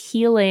why it's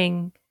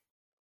healing.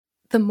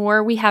 The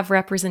more we have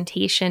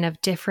representation of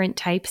different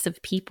types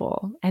of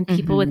people and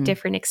people with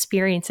different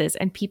experiences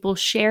and people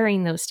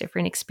sharing those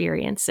different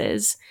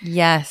experiences.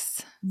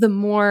 Yes. The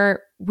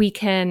more we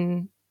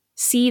can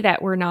see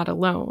that we're not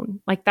alone.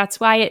 Like that's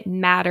why it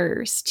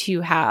matters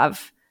to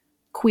have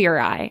Queer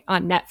Eye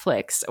on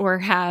Netflix or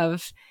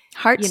have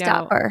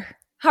Heartstopper.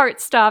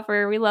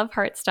 Heartstopper. We love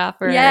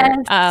Heartstopper. Yes.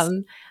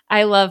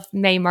 I love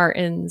Mae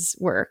Martin's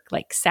work,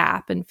 like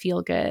SAP and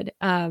Feel Good,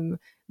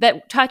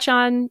 that touch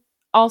on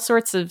all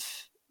sorts of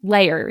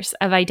layers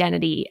of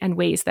identity and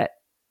ways that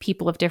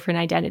people of different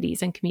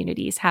identities and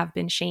communities have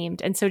been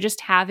shamed. And so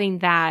just having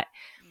that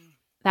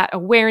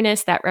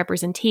awareness, that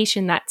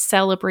representation, that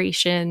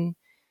celebration,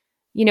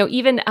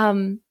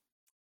 even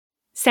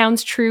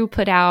Sounds True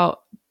put out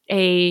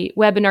a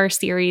webinar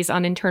series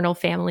on internal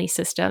family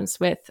systems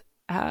with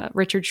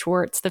Richard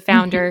Schwartz, the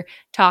founder,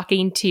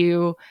 talking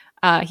to,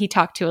 he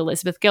talked to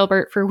Elizabeth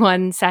Gilbert for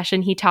one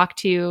session. He talked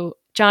to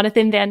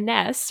Jonathan Van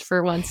Ness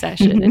for one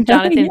session. And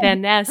Jonathan Van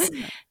Ness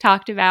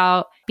talked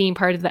about being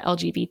part of the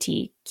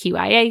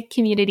LGBTQIA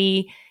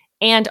community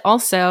and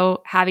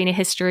also having a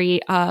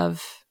history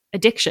of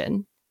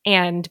addiction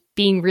and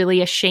being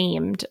really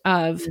ashamed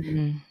of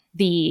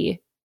the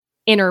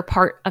inner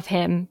part of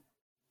him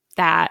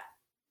that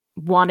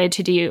wanted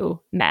to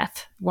do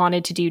meth,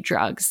 wanted to do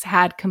drugs,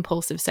 had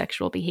compulsive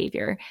sexual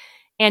behavior.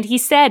 And he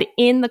said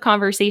in the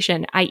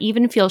conversation, I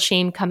even feel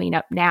shame coming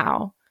up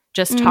now,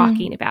 just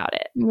talking about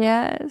it.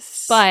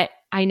 Yes. But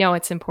I know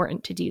it's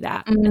important to do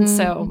that. And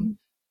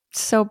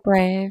so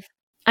brave.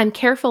 I'm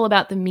careful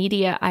about the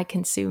media I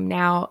consume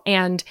now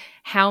and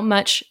how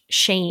much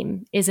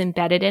shame is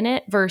embedded in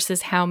it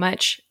versus how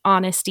much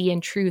honesty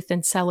and truth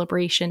and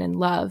celebration and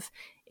love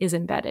is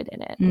embedded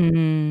in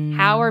it.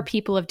 How are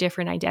people of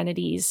different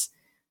identities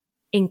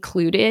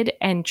included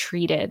and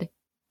treated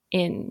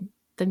in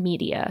the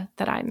media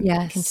that I'm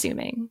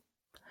consuming?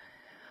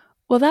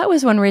 Well, that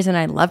was one reason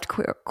I loved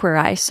Queer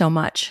Eye so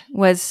much,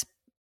 was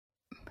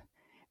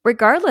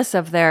regardless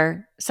of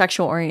their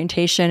sexual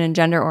orientation and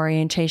gender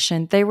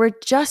orientation, they're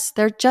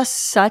just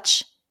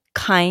such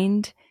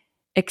kind,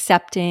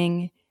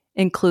 accepting,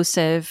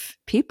 inclusive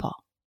people.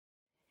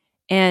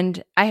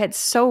 And I had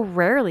so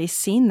rarely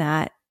seen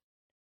that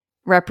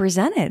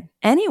represented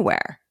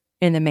anywhere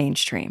in the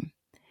mainstream.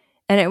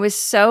 And it was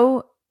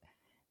so,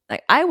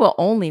 like, I will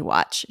only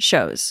watch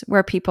shows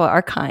where people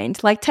are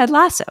kind, like Ted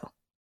Lasso,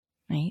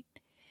 right?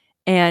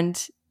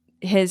 And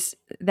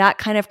that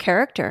kind of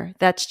character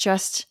that's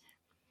just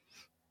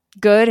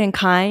good and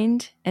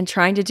kind and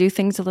trying to do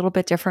things a little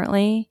bit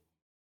differently.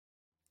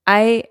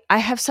 I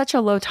have such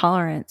a low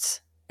tolerance.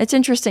 It's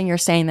interesting you're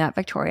saying that,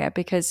 Victoria,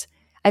 because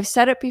I've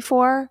said it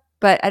before,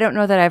 but I don't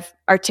know that I've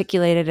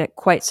articulated it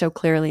quite so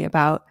clearly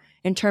about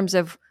in terms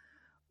of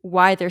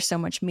why there's so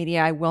much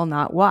media I will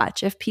not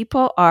watch. If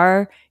people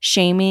are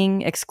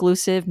shaming,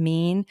 exclusive,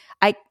 mean,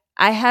 I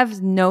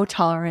have no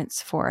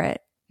tolerance for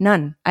it.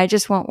 None. I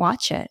just won't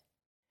watch it.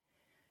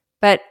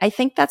 But I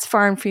think that's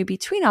far and few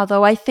between,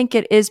 although I think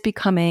it is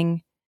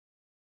becoming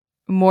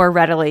more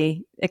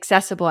readily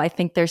accessible. I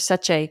think there's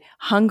such a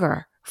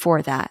hunger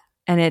for that.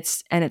 And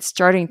it's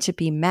starting to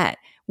be met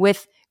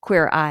with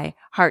Queer Eye,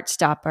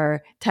 Heartstopper,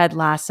 Ted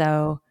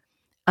Lasso.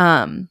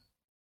 Never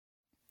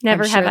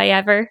Have I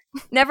Ever.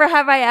 Never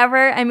Have I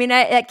Ever. I mean,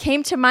 it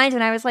came to mind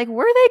and I was like,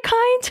 were they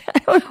kind? I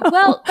don't know.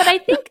 Well, but I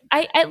think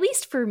at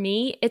least for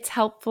me, it's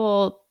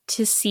helpful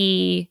to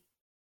see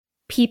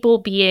people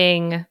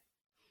being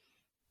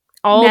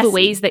all messy. The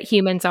ways that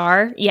humans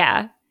are.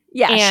 Yeah.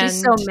 Yeah, and she's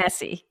so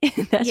messy.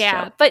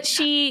 Yeah, show. But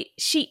she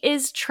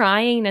is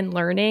trying and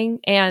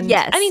learning. And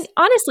yes. I mean,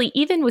 honestly,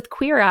 even with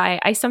Queer Eye,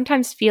 I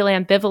sometimes feel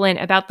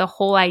ambivalent about the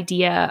whole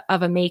idea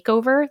of a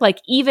makeover. Like,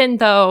 even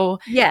though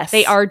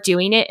they are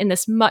doing it in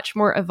this much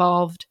more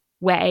evolved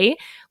way,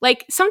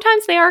 like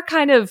sometimes they are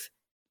kind of,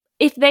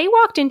 if they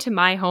walked into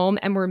my home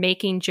and were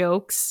making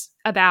jokes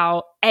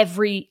about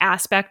every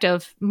aspect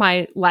of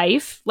my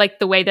life, like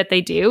the way that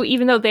they do,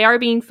 even though they are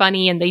being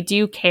funny and they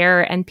do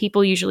care and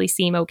people usually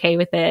seem okay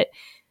with it,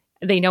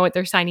 they know what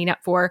they're signing up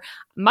for,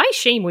 my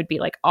shame would be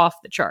like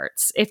off the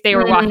charts if they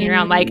were walking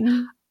around like,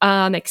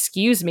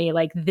 excuse me,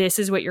 like this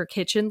is what your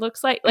kitchen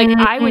looks like. Like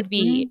I would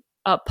be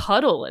a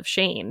puddle of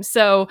shame.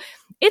 So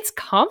it's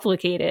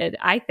complicated,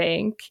 I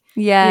think.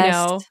 Yes. You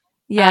know?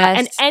 Yes.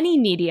 And any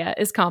media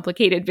is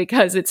complicated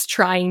because it's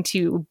trying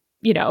to,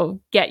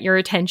 get your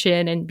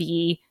attention and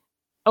be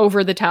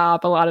over the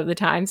top a lot of the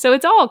time. So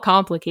it's all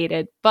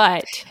complicated,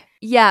 but...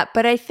 Yeah,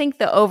 but I think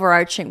the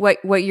overarching,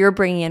 what you're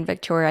bringing in,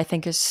 Victoria, I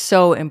think is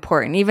so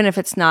important, even if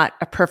it's not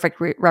a perfect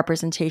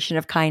representation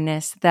of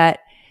kindness, that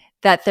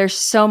there's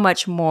so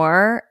much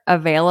more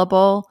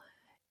available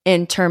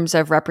in terms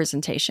of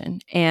representation.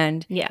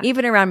 And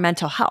even around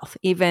mental health,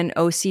 even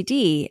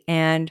OCD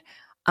and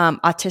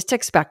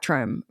autistic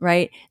spectrum,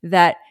 right?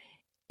 That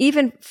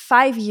even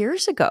 5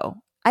 years ago,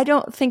 I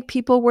don't think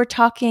people were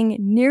talking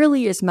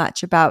nearly as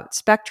much about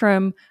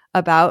spectrum,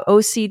 about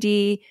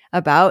OCD,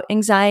 about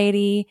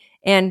anxiety.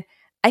 And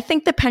I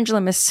think the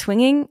pendulum is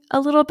swinging a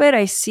little bit.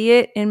 I see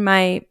it in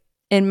my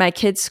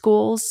kids'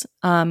 schools,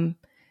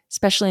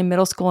 especially in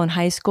middle school and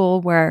high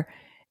school, where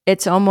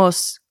it's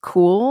almost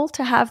cool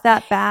to have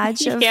that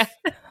badge of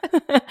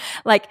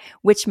like,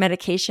 which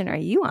medication are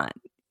you on?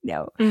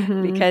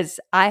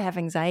 Because I have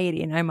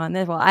anxiety and I'm on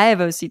this. Well, I have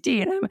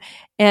OCD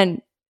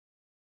and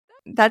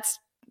that's,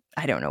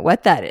 I don't know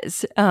what that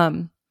is.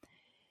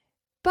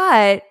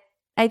 But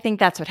I think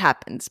that's what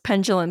happens.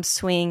 Pendulums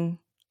swing.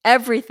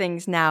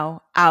 Everything's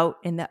now out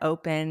in the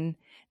open.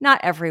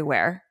 Not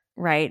everywhere,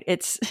 right?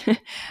 It's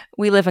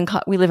we live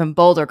in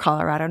Boulder,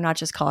 Colorado, not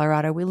just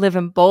Colorado. We live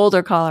in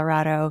Boulder,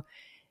 Colorado.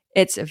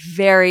 It's a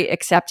very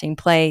accepting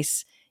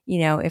place.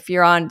 If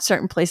you're on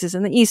certain places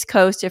in the East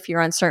Coast, if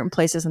you're on certain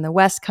places in the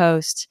West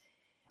Coast,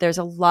 there's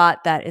a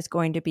lot that is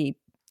going to be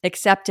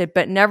accepted.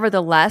 But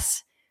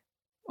nevertheless,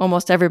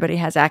 almost everybody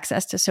has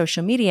access to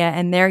social media,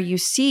 and there you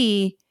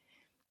see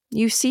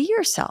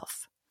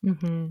yourself.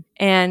 Mm-hmm.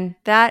 And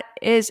that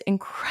is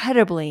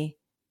incredibly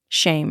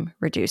shame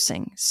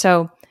reducing.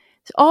 So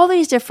all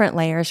these different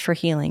layers for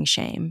healing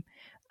shame,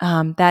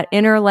 that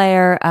inner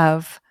layer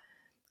of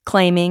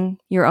claiming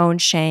your own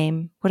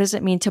shame. What does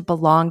it mean to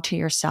belong to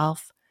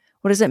yourself?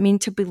 What does it mean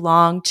to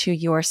belong to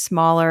your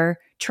smaller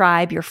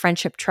tribe, your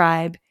friendship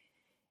tribe,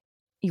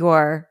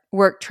 your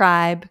work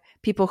tribe,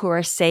 people who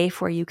are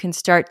safe, where you can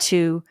start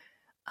to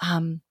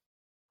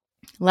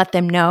let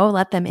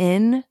them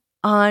in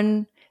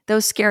on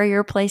those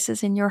scarier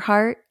places in your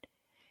heart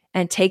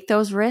and take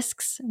those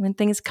risks when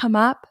things come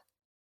up.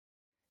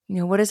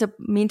 What does it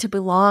mean to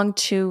belong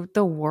to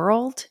the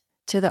world,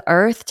 to the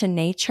earth, to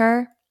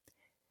nature?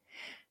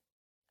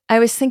 I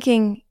was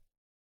thinking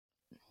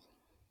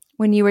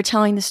when you were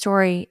telling the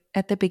story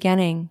at the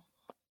beginning,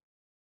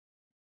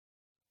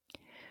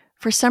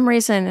 for some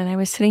reason, and I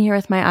was sitting here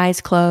with my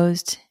eyes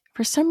closed,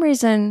 for some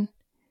reason,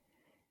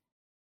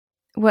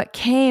 what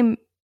came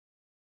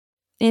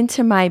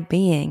into my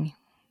being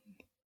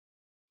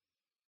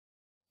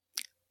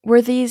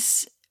were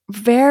these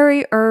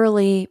very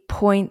early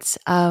points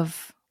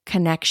of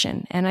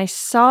connection. And I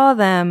saw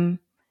them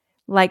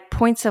like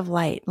points of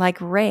light,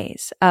 like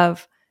rays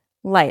of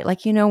light.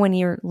 Like, you know, when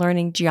you're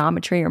learning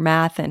geometry or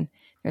math and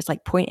there's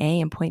like point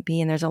A and point B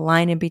and there's a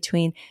line in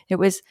between. It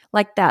was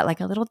like that,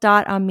 like a little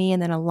dot on me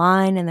and then a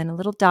line and then a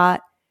little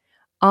dot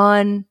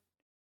on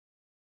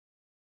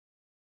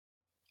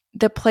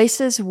the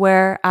places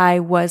where I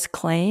was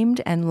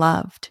claimed and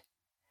loved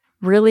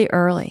really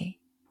early.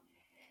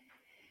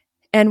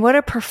 And what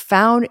a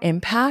profound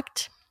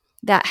impact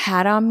that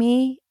had on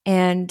me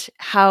and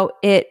how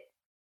it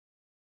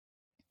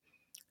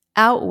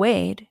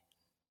outweighed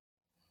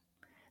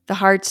the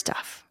hard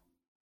stuff.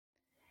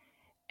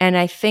 And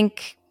I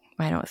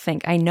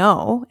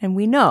know, and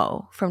we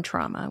know from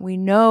trauma, we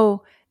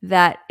know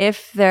that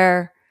if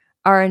there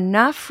are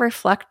enough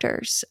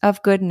reflectors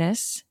of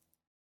goodness,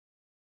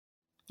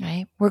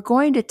 right, we're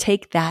going to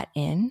take that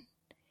in.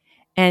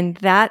 And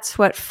that's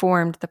what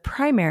formed the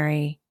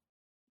primary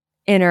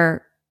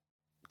inner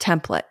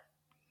template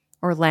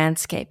or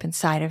landscape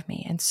inside of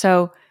me. And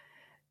so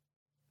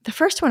the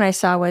first one I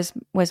saw was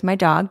my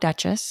dog,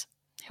 Duchess,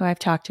 who I've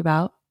talked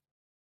about,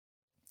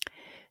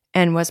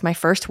 and was my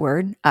first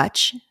word,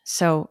 Utch.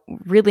 So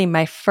really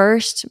my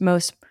first,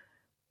 most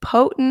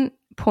potent,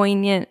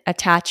 poignant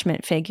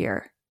attachment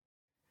figure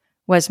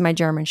was my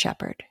German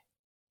Shepherd,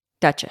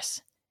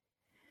 Duchess,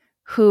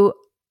 who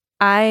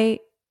I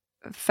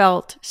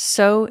felt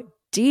so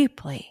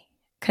deeply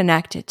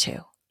connected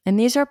to. And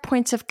these are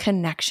points of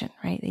connection,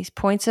 right? These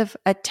points of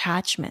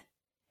attachment.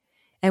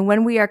 And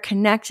when we are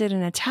connected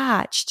and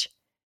attached,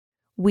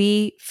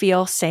 we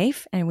feel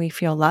safe and we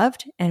feel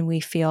loved and we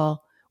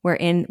feel we're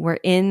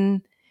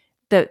in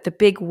the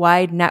big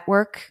wide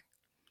network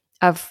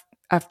of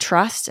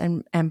trust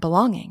and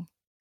belonging.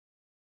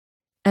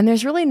 And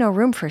there's really no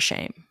room for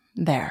shame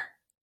there.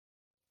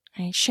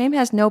 Right? Shame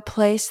has no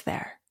place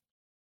there.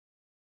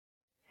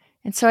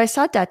 And so I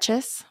saw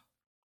Duchess.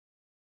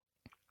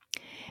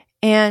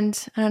 And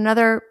at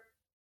another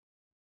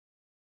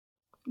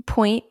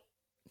point,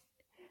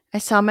 I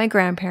saw my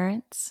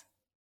grandparents.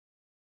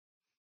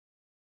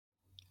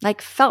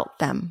 Like felt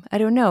them. I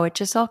don't know. It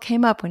just all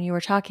came up when you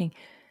were talking.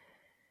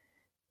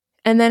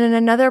 And then in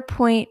another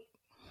point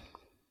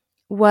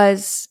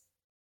was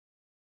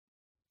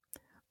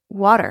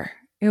water.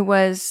 We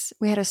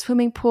had a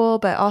swimming pool,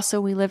 but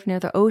also we lived near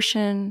the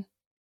ocean.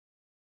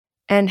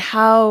 And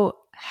how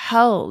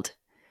held.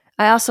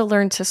 I also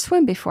learned to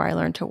swim before I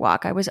learned to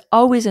walk. I was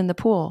always in the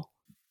pool.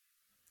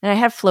 And I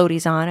had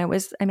floaties on. I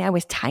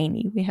was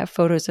tiny. We have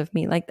photos of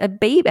me like a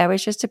baby. I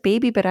was just a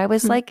baby, but I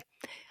was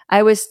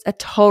I was a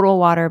total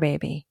water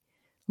baby.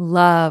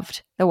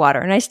 Loved the water.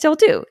 And I still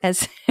do,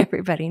 as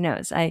everybody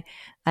knows. I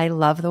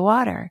love the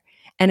water.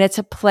 And it's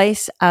a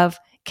place of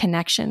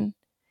connection.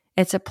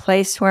 It's a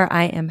place where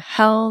I am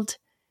held,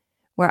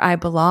 where I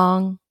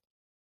belong.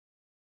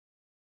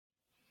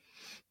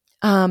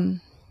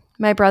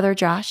 My brother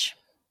Josh,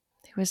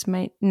 who was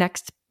my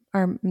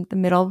the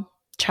middle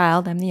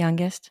child. I'm the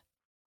youngest.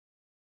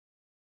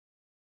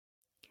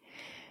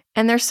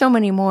 And there's so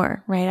many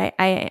more, right?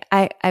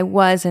 I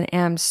was and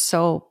am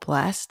so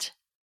blessed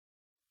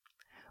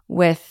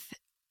with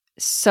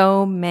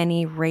so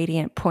many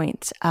radiant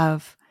points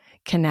of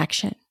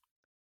connection.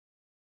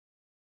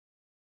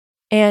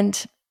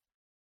 And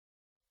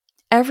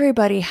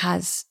everybody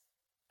has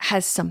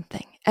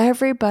something.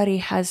 Everybody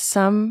has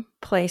some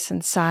place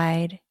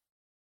inside.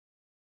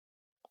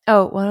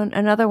 Oh, well,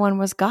 another one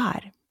was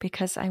God,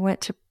 because I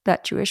went to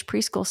that Jewish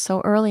preschool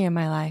so early in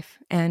my life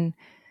and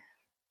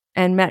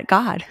met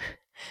God.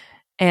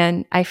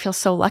 And I feel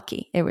so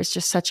lucky. It was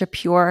just such a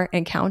pure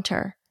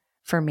encounter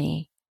for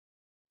me.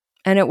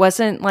 And it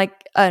wasn't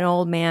like an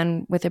old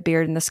man with a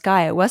beard in the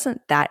sky. It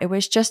wasn't that. It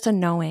was just a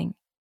knowing.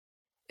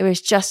 It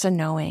was just a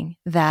knowing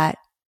that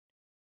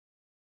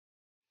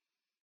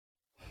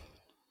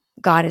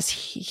God is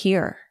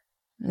here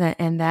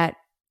and that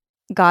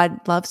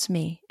God loves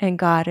me and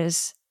God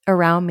is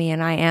around me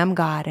and I am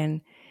God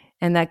and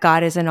that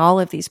God is in all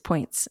of these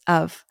points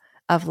of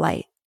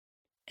light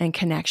and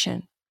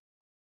connection.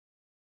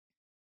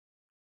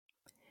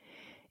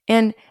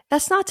 And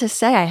that's not to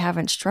say I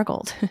haven't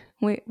struggled.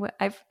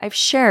 I've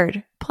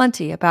shared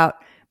plenty about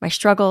my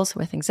struggles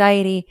with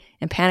anxiety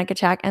and panic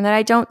attack, and that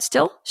I don't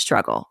still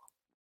struggle.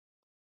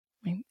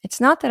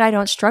 It's not that I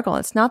don't struggle.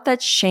 It's not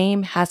that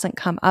shame hasn't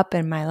come up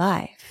in my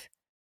life.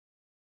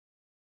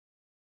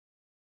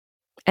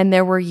 And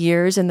there were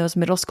years in those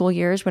middle school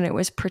years when it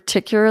was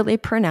particularly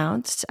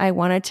pronounced. I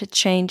wanted to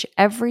change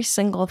every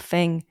single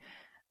thing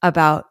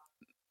about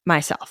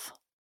myself.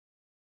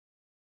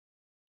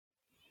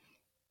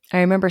 I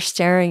remember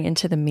staring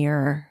into the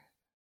mirror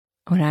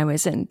when I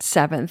was in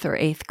 7th or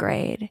 8th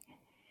grade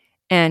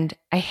And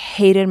I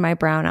hated my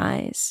brown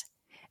eyes.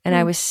 And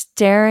I was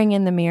staring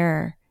in the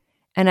mirror.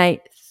 And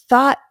I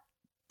thought,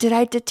 did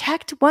I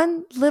detect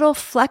one little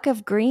fleck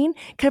of green?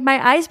 Could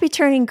my eyes be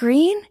turning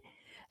green?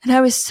 And I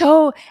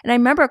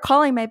remember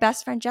calling my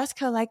best friend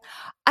Jessica, like,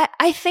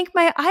 I think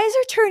my eyes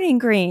are turning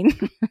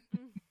green.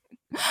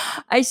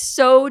 I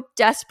so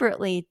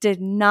desperately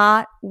did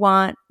not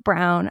want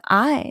brown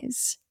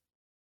eyes.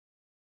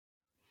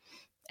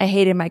 I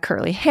hated my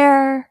curly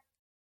hair.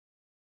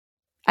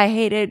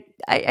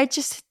 I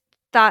just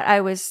thought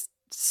I was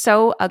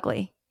so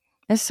ugly.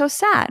 It's so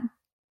sad,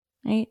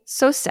 right?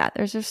 So sad.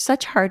 Those are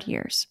such hard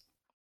years.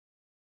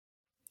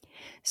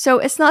 So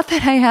it's not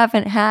that I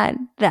haven't had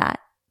that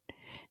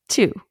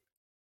too.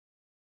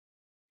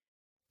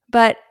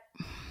 But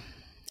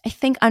I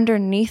think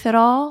underneath it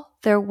all,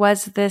 there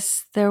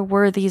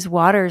were these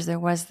waters. There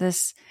was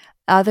this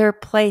other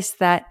place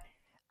that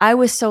I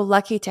was so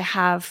lucky to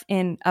have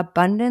in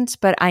abundance.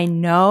 But I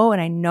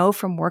know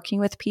from working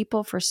with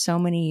people for so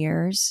many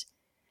years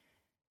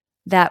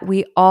that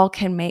we all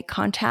can make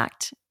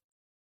contact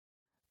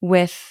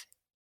with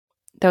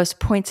those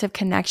points of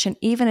connection,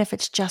 even if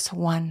it's just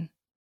one.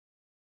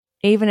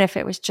 Even if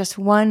it was just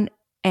one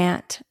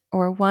aunt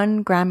or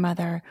one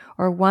grandmother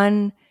or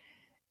one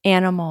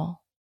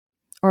animal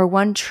or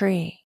one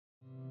tree.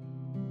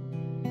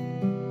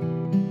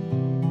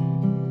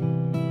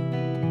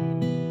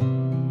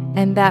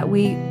 And that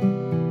we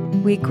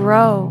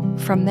grow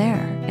from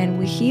there and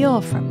we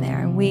heal from there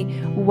and we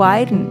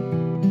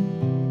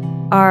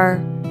widen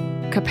our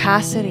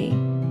capacity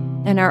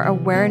and our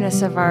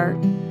awareness of our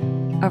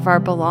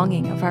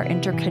belonging, of our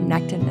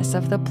interconnectedness,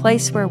 of the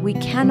place where we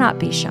cannot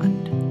be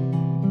shunned.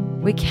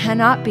 We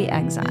cannot be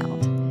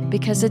exiled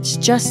because it's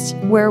just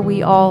where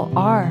we all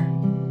are.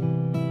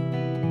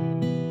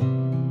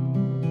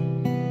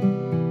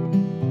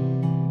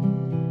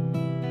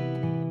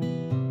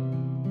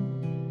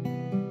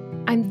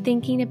 I'm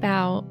thinking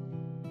about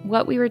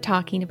what we were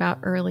talking about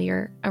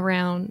earlier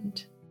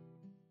around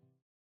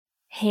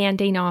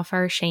handing off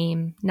our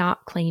shame,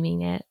 not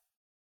claiming it.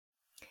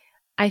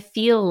 I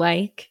feel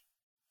like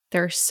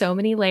there are so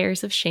many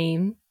layers of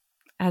shame,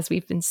 as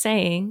we've been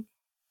saying,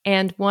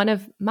 and one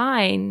of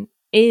mine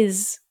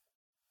is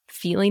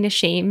feeling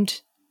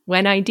ashamed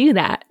when I do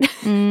that,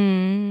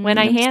 when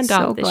I hand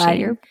off the shame. I'm so glad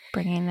you're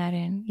bringing that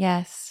in.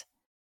 Yes.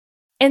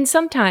 And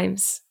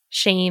sometimes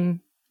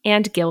shame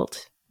and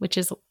guilt, which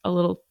is a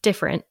little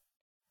different,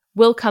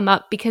 will come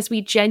up because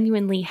we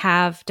genuinely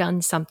have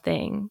done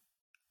something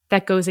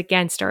that goes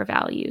against our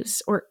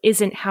values or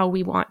isn't how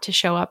we want to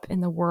show up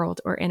in the world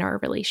or in our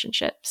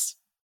relationships.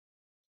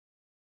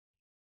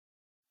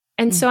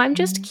 And so I'm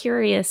just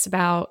curious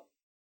about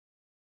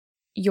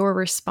your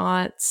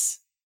response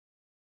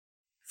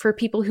for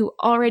people who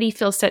already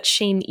feel such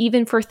shame,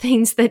 even for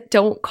things that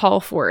don't call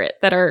for it,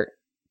 that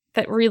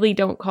really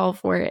don't call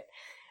for it,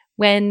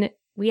 when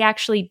we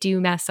actually do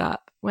mess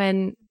up,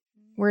 when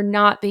we're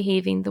not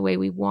behaving the way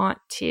we want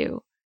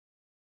to.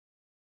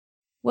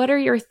 What are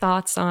your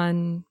thoughts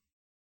on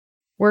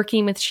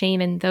working with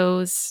shame in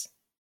those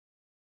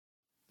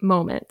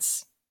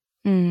moments?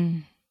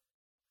 I'm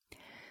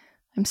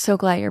so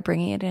glad you're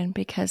bringing it in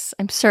because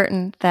I'm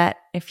certain that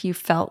if you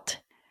felt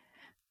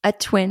a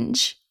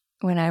twinge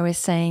when I was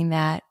saying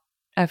that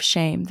of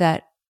shame,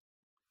 that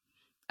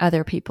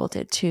other people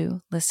did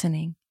too,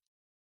 listening.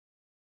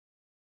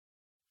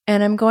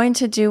 And I'm going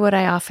to do what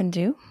I often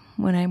do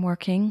when I'm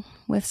working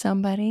with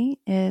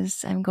somebody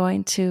is I'm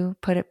going to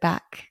put it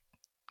back,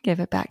 give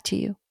it back to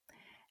you.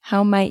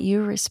 How might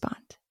you respond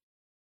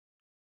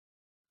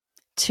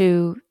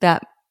to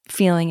that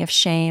feeling of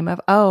shame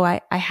of, oh,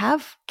 I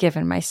have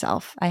given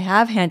myself, I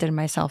have handed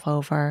myself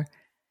over.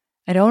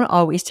 I don't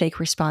always take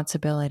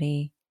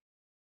responsibility.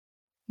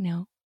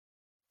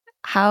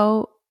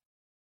 How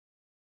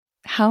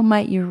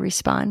might you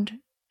respond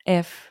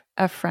if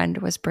a friend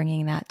was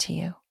bringing that to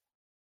you?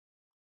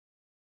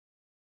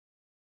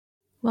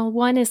 Well,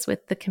 one is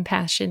with the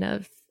compassion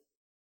of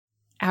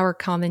our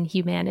common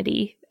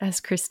humanity, as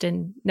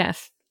Kristen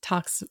Neff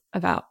talks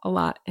about a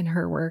lot in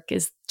her work,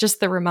 is just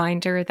the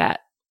reminder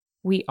that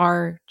we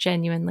are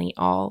genuinely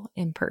all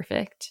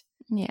imperfect.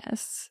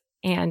 Yes.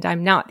 And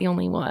I'm not the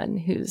only one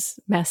who's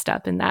messed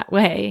up in that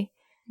way.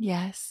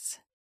 Yes.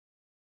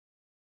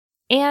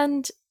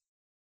 And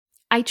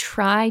I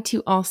try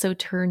to also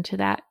turn to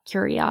that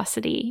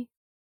curiosity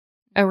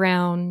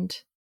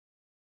around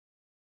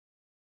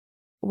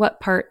what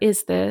part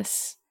is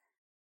this?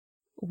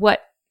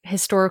 What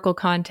historical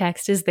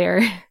context is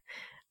there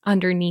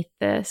underneath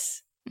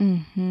this?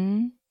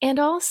 Mm-hmm. And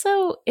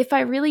also, if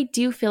I really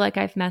do feel like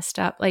I've messed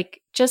up,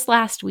 like just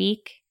last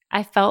week,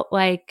 I felt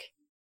like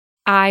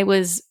I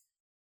was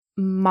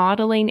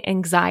modeling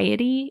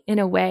anxiety in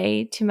a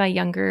way to my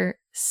younger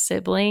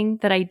sibling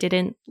that I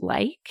didn't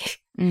like.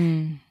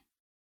 And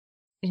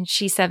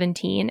she's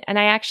 17. And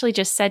I actually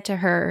just said to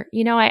her,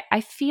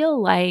 I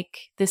feel like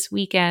this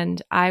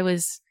weekend I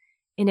was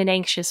in an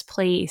anxious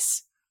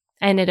place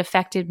and it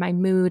affected my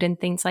mood and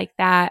things like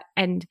that.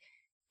 And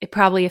it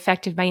probably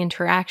affected my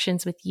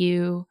interactions with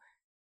you.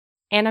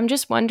 And I'm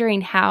just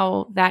wondering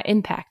how that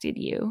impacted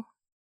you.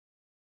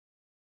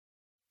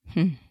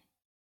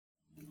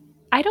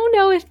 I don't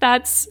know if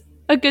that's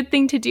a good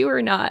thing to do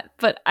or not,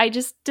 but I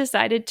just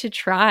decided to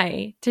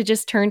try to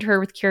just turn to her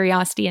with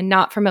curiosity, and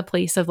not from a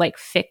place of like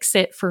fix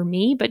it for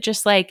me, but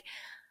just like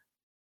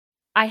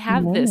I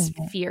have this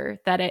fear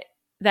that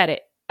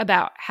it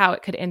about how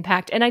it could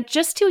impact. And I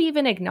just to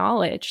even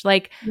acknowledge,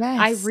 like,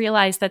 I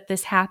realized that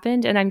this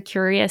happened, and I'm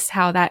curious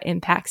how that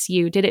impacts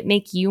you. Did it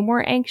make you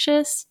more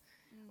anxious,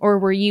 or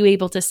were you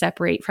able to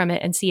separate from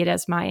it and see it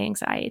as my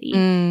anxiety?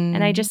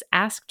 And I just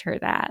asked her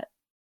that.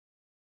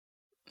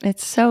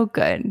 It's so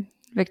good,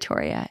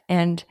 Victoria.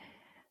 And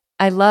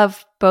I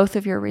love both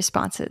of your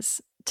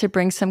responses to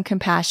bring some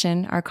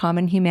compassion, our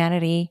common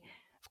humanity.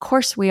 Of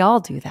course, we all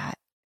do that.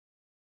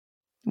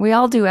 We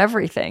all do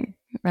everything,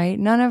 right?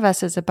 None of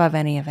us is above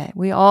any of it.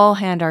 We all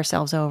hand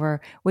ourselves over.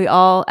 We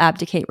all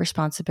abdicate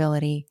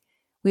responsibility.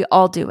 We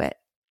all do it.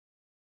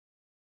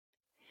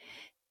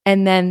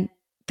 And then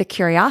the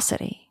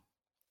curiosity,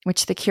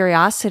 which the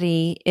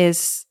curiosity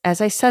is,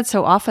 as I said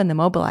so often, the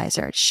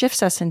mobilizer. It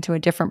shifts us into a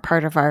different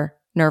part of our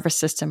nervous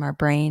system, our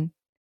brain,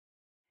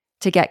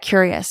 to get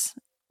curious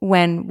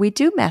when we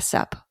do mess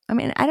up. I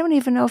mean, I don't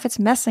even know if it's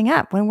messing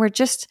up when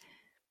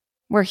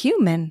we're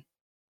human.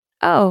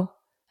 Oh,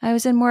 I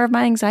was in more of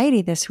my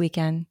anxiety this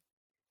weekend.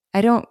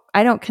 I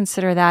don't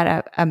consider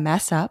that a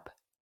mess up.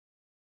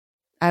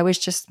 I was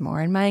just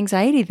more in my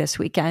anxiety this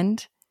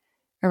weekend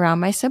around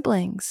my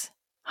siblings.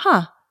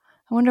 I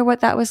wonder what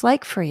that was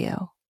like for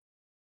you.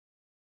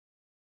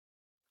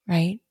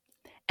 Right?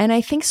 And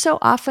I think so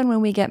often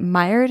when we get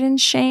mired in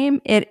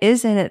shame, it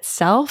is in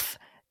itself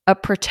a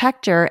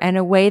protector and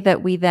a way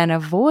that we then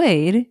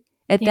avoid.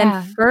 It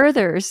then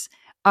furthers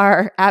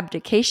our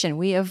abdication.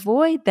 We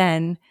avoid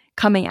then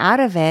coming out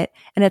of it.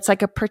 And it's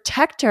like a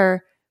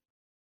protector.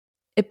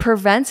 It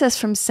prevents us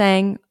from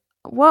saying,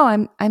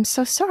 whoa, I'm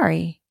so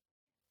sorry.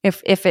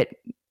 If it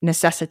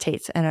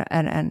necessitates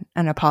an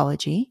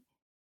apology.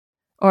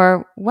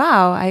 Or,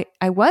 wow,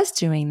 I was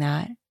doing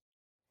that.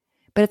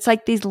 But it's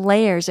like these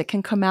layers. It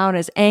can come out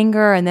as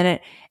anger, and then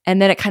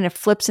it kind of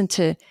flips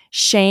into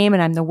shame,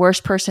 and I'm the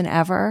worst person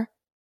ever.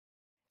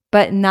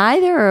 But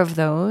neither of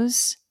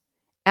those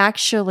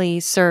actually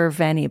serve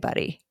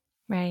anybody.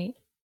 Right.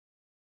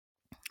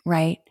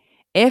 Right.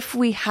 If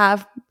we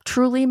have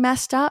truly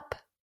messed up,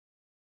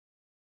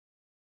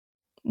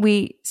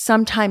 we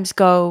sometimes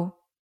go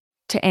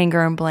to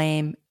anger and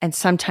blame, and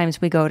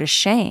sometimes we go to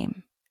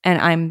shame, and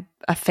I'm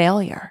a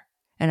failure,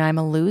 and I'm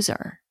a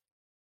loser.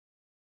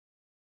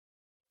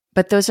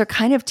 But those are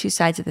kind of two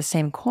sides of the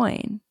same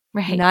coin,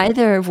 right?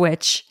 Neither of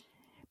which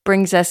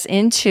brings us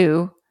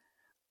into,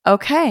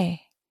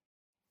 okay,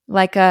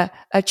 like a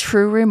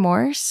true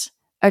remorse,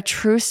 a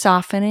true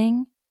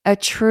softening, a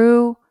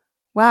true,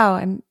 wow,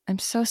 I'm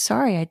so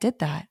sorry I did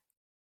that.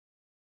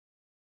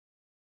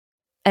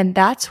 And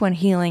that's when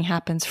healing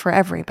happens for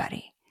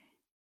everybody.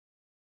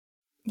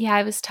 Yeah,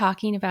 I was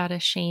talking about a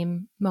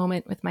shame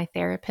moment with my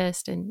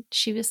therapist, and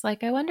she was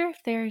like, I wonder if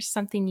there's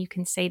something you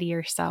can say to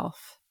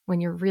yourself when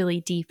you're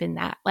really deep in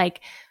that. Like,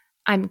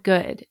 I'm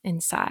good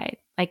inside.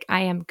 Like,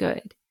 I am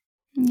good.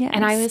 Yes.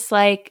 And I was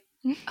like,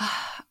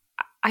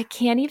 I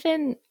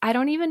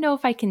don't even know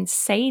if I can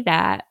say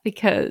that,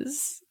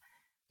 because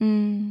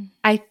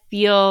I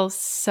feel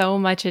so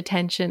much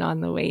attention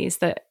on the ways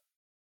that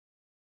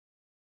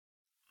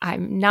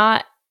I'm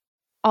not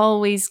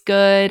always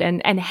good,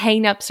 and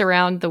hang-ups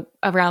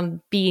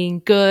around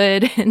being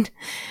good. And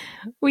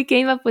we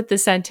came up with the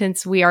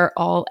sentence, we are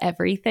all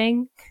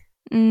everything.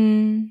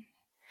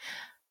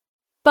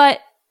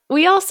 But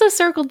we also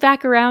circled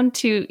back around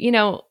to,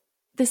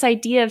 this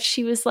idea of,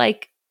 she was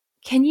like,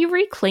 can you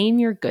reclaim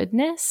your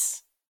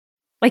goodness?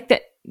 Like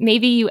that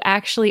maybe you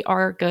actually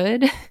are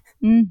good.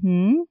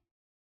 Mm-hmm.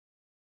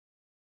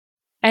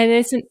 And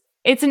it's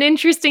an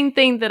interesting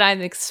thing that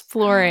I'm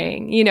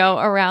exploring,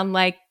 around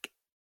like,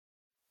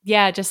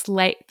 just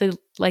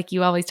like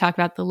you always talk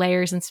about, the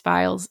layers and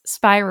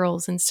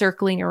spirals and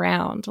circling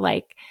around.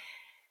 Like,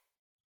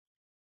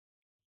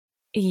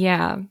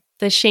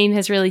 the shame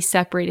has really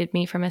separated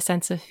me from a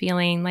sense of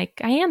feeling like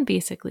I am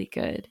basically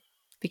good,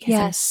 because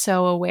I'm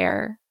so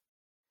aware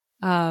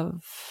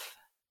of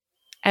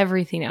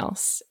everything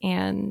else.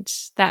 And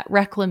that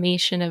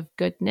reclamation of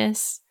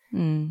goodness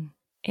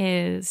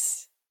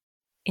is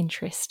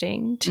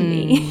interesting to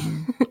me.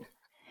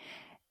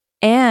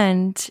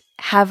 And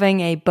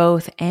having a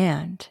both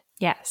and.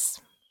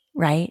 Yes.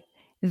 Right?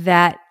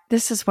 That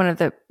this is one of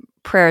the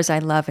prayers I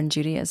love in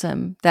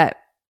Judaism that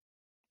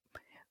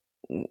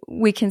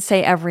we can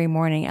say every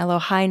morning.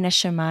 Elohai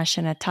neshama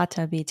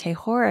shenatata bi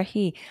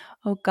tehorahi.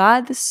 Oh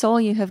God, the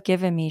soul you have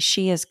given me,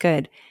 she is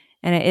good.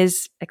 And it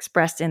is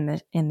expressed in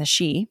the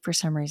she for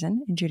some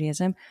reason in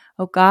Judaism.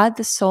 Oh God,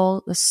 the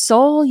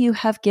soul you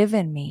have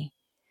given me,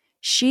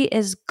 she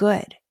is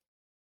good.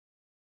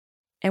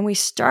 And we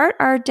start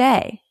our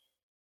day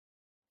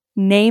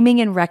naming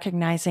and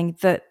recognizing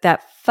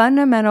that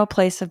fundamental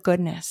place of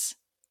goodness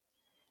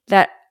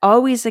that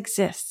always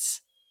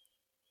exists,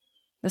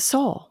 the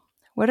soul,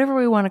 whatever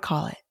we want to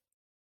call it.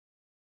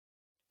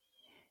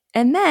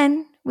 And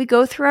then we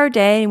go through our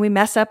day and we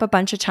mess up a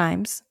bunch of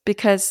times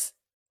because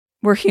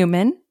we're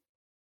human,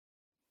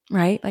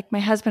 right? Like my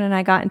husband and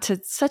I got into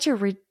such a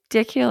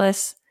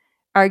ridiculous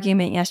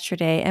argument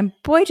yesterday, and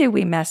boy, did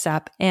we mess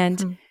up.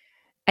 And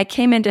I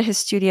came into his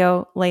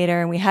studio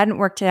later and we hadn't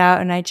worked it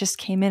out. And I just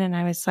came in and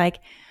I was like,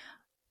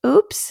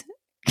 oops.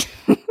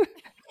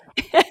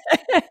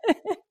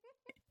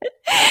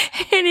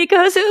 And he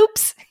goes,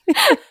 oops.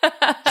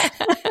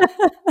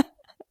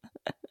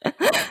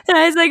 And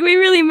I was like, we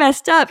really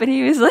messed up. And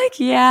he was like,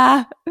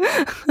 yeah.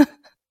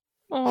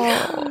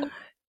 Oh.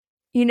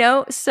 You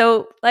know,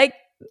 so like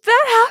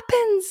that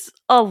happens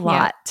a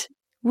lot. Yeah.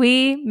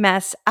 We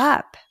mess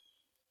up.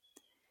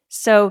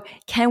 So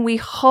can we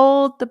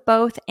hold the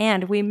both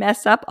and? We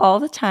mess up all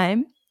the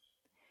time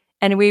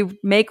and we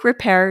make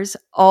repairs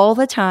all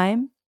the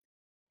time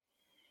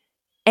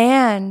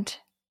and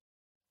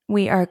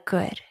we are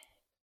good.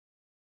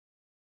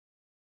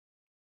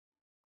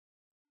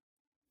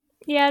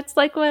 Yeah, it's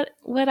like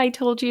what I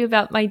told you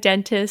about my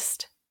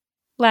dentist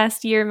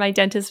last year. My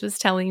dentist was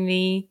telling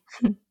me,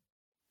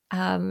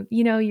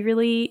 you know, you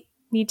really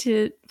need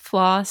to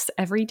floss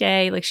every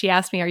day. Like she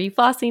asked me, are you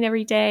flossing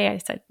every day? I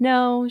said,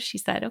 no. She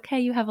said, okay,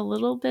 you have a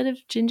little bit of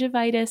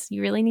gingivitis.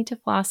 You really need to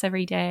floss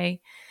every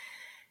day.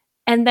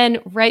 And then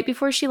right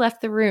before she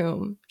left the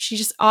room, she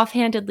just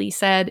offhandedly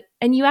said,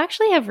 and you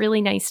actually have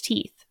really nice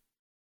teeth.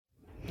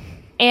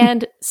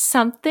 And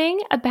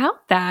something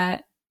about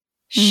that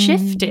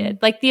shifted.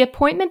 Like the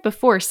appointment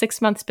before,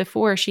 6 months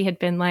before, she had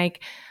been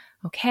like,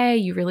 okay,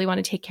 you really want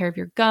to take care of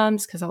your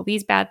gums because all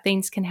these bad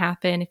things can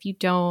happen if you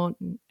don't,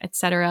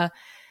 etc.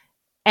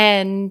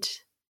 And,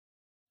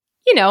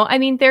 you know, I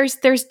mean, it's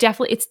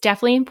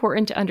definitely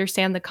important to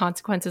understand the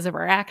consequences of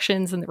our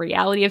actions and the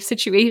reality of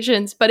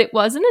situations. But it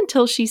wasn't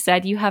until she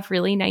said, you have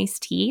really nice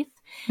teeth,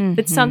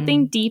 that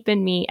something deep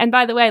in me, and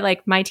by the way,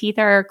 like my teeth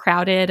are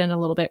crowded and a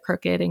little bit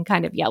crooked and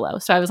kind of yellow.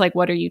 So I was like,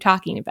 what are you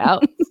talking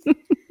about?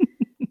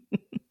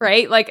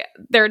 Right? Like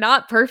they're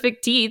not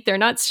perfect teeth. They're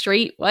not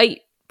straight,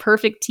 white,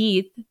 perfect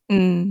teeth.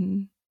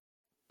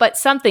 But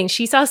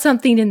she saw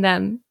something in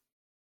them.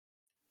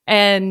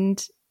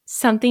 And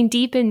something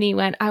deep in me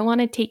went, I want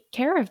to take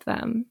care of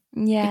them.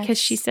 Yes. Because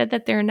she said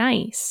that they're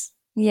nice.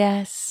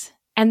 Yes.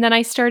 And then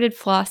I started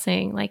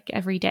flossing like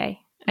every day.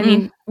 I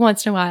mean,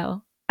 once in a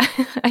while.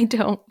 I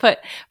don't, but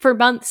for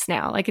months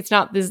now. Like it's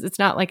not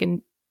like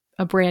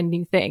a brand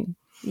new thing.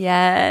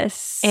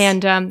 Yes.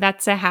 And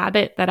that's a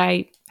habit that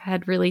I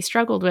had really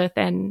struggled with.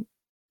 And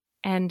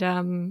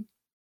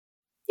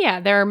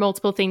yeah, there are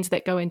multiple things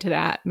that go into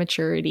that: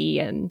 maturity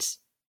and,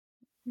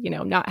 you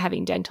know, not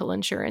having dental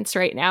insurance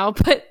right now.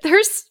 But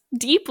there's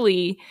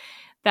deeply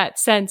that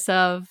sense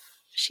of,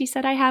 she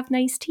said, I have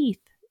nice teeth.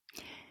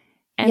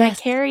 And yes.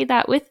 I carry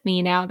that with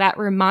me now, that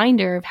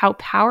reminder of how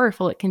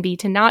powerful it can be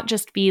to not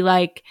just be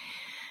like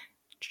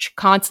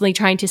constantly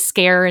trying to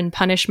scare and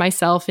punish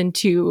myself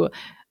into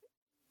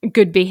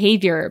good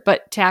behavior,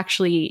 but to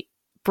actually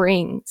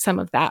bring some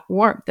of that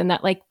warmth and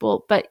that like,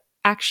 well, but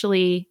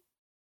actually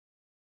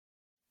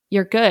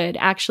you're good.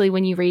 Actually,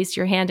 when you raised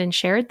your hand and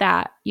shared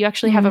that, you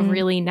actually have a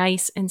really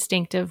nice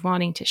instinctive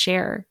wanting to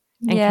share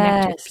and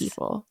connect with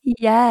people.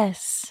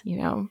 Yes. You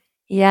know?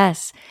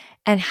 Yes.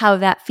 And how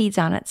that feeds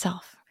on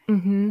itself.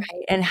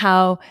 Right? And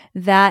how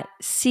that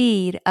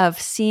seed of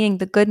seeing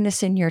the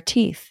goodness in your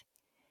teeth,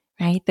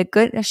 right?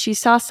 She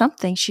saw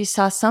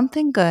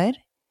something good.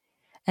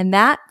 And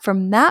that,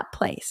 from that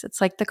place,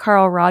 it's like the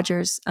Carl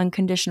Rogers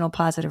unconditional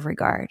positive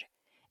regard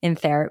in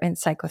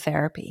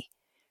psychotherapy,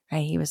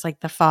 right? He was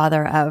like the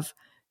father of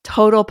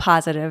total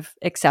positive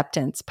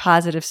acceptance,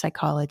 positive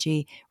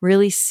psychology,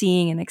 really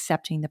seeing and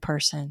accepting the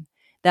person.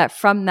 That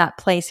from that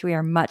place, we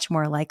are much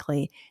more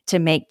likely to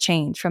make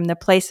change. From the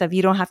place of,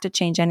 you don't have to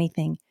change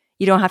anything.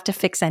 You don't have to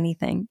fix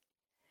anything.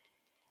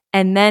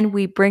 And then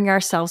we bring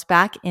ourselves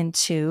back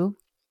into,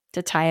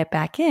 to tie it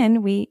back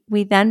in, we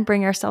then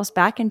bring ourselves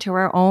back into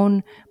our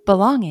own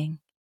belonging,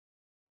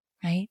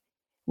 right?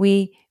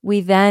 We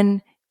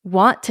then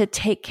want to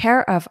take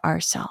care of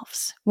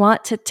ourselves,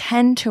 want to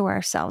tend to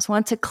ourselves,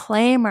 want to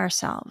claim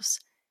ourselves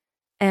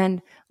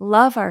and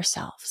love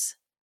ourselves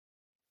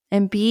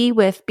and be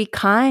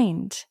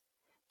kind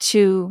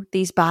to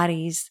these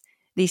bodies,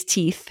 these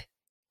teeth,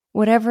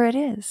 whatever it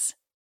is.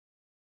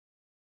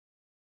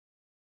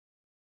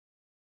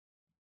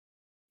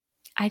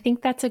 I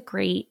think that's a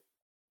great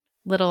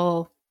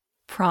little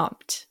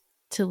prompt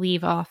to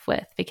leave off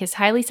with, because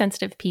highly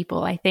sensitive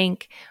people, I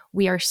think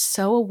we are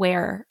so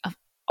aware of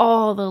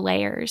all the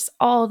layers,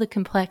 all the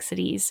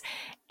complexities,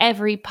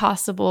 every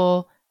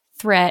possible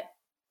threat,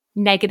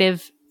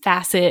 negative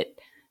facet,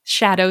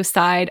 shadow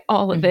side,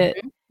 all of it.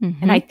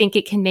 And I think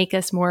it can make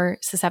us more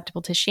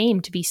susceptible to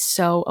shame to be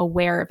so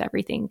aware of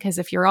everything. Because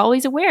if you're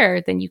always aware,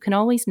 then you can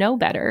always know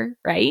better,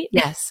 right?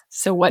 Yes.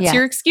 So what's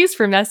your excuse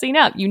for messing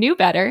up? You knew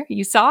better.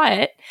 You saw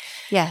it.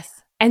 Yes.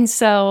 And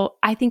so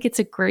I think it's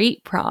a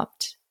great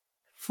prompt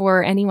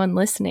for anyone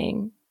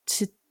listening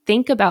to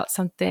think about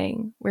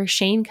something where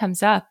shame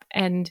comes up.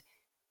 And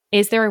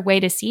is there a way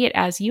to see it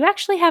as, you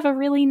actually have a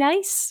really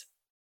nice ...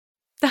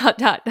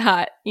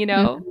 you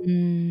know?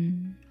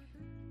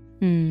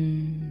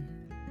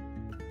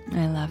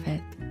 I love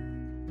it.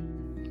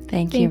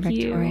 Thank you,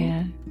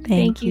 Victoria.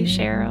 Thank you,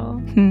 Cheryl.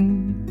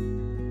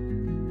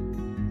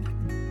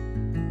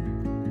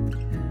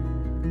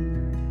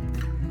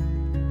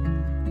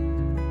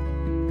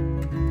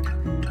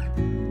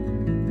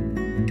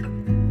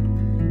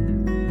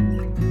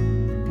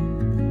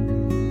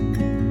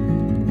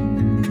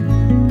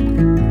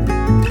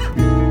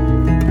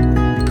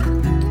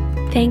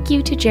 Thank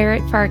you to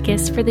Jarrett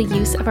Farkas for the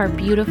use of our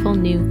beautiful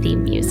new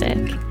theme music.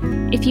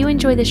 If you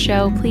enjoy the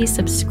show, please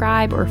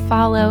subscribe or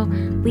follow,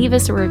 leave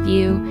us a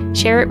review,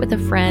 share it with a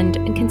friend,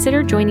 and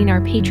consider joining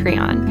our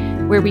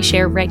Patreon, where we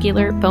share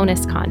regular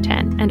bonus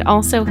content and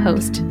also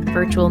host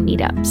virtual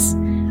meetups.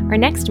 Our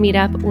next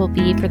meetup will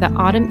be for the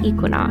autumn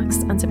equinox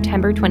on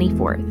September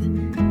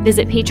 24th.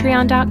 Visit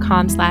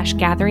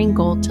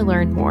patreon.com/gatheringgold to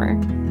learn more.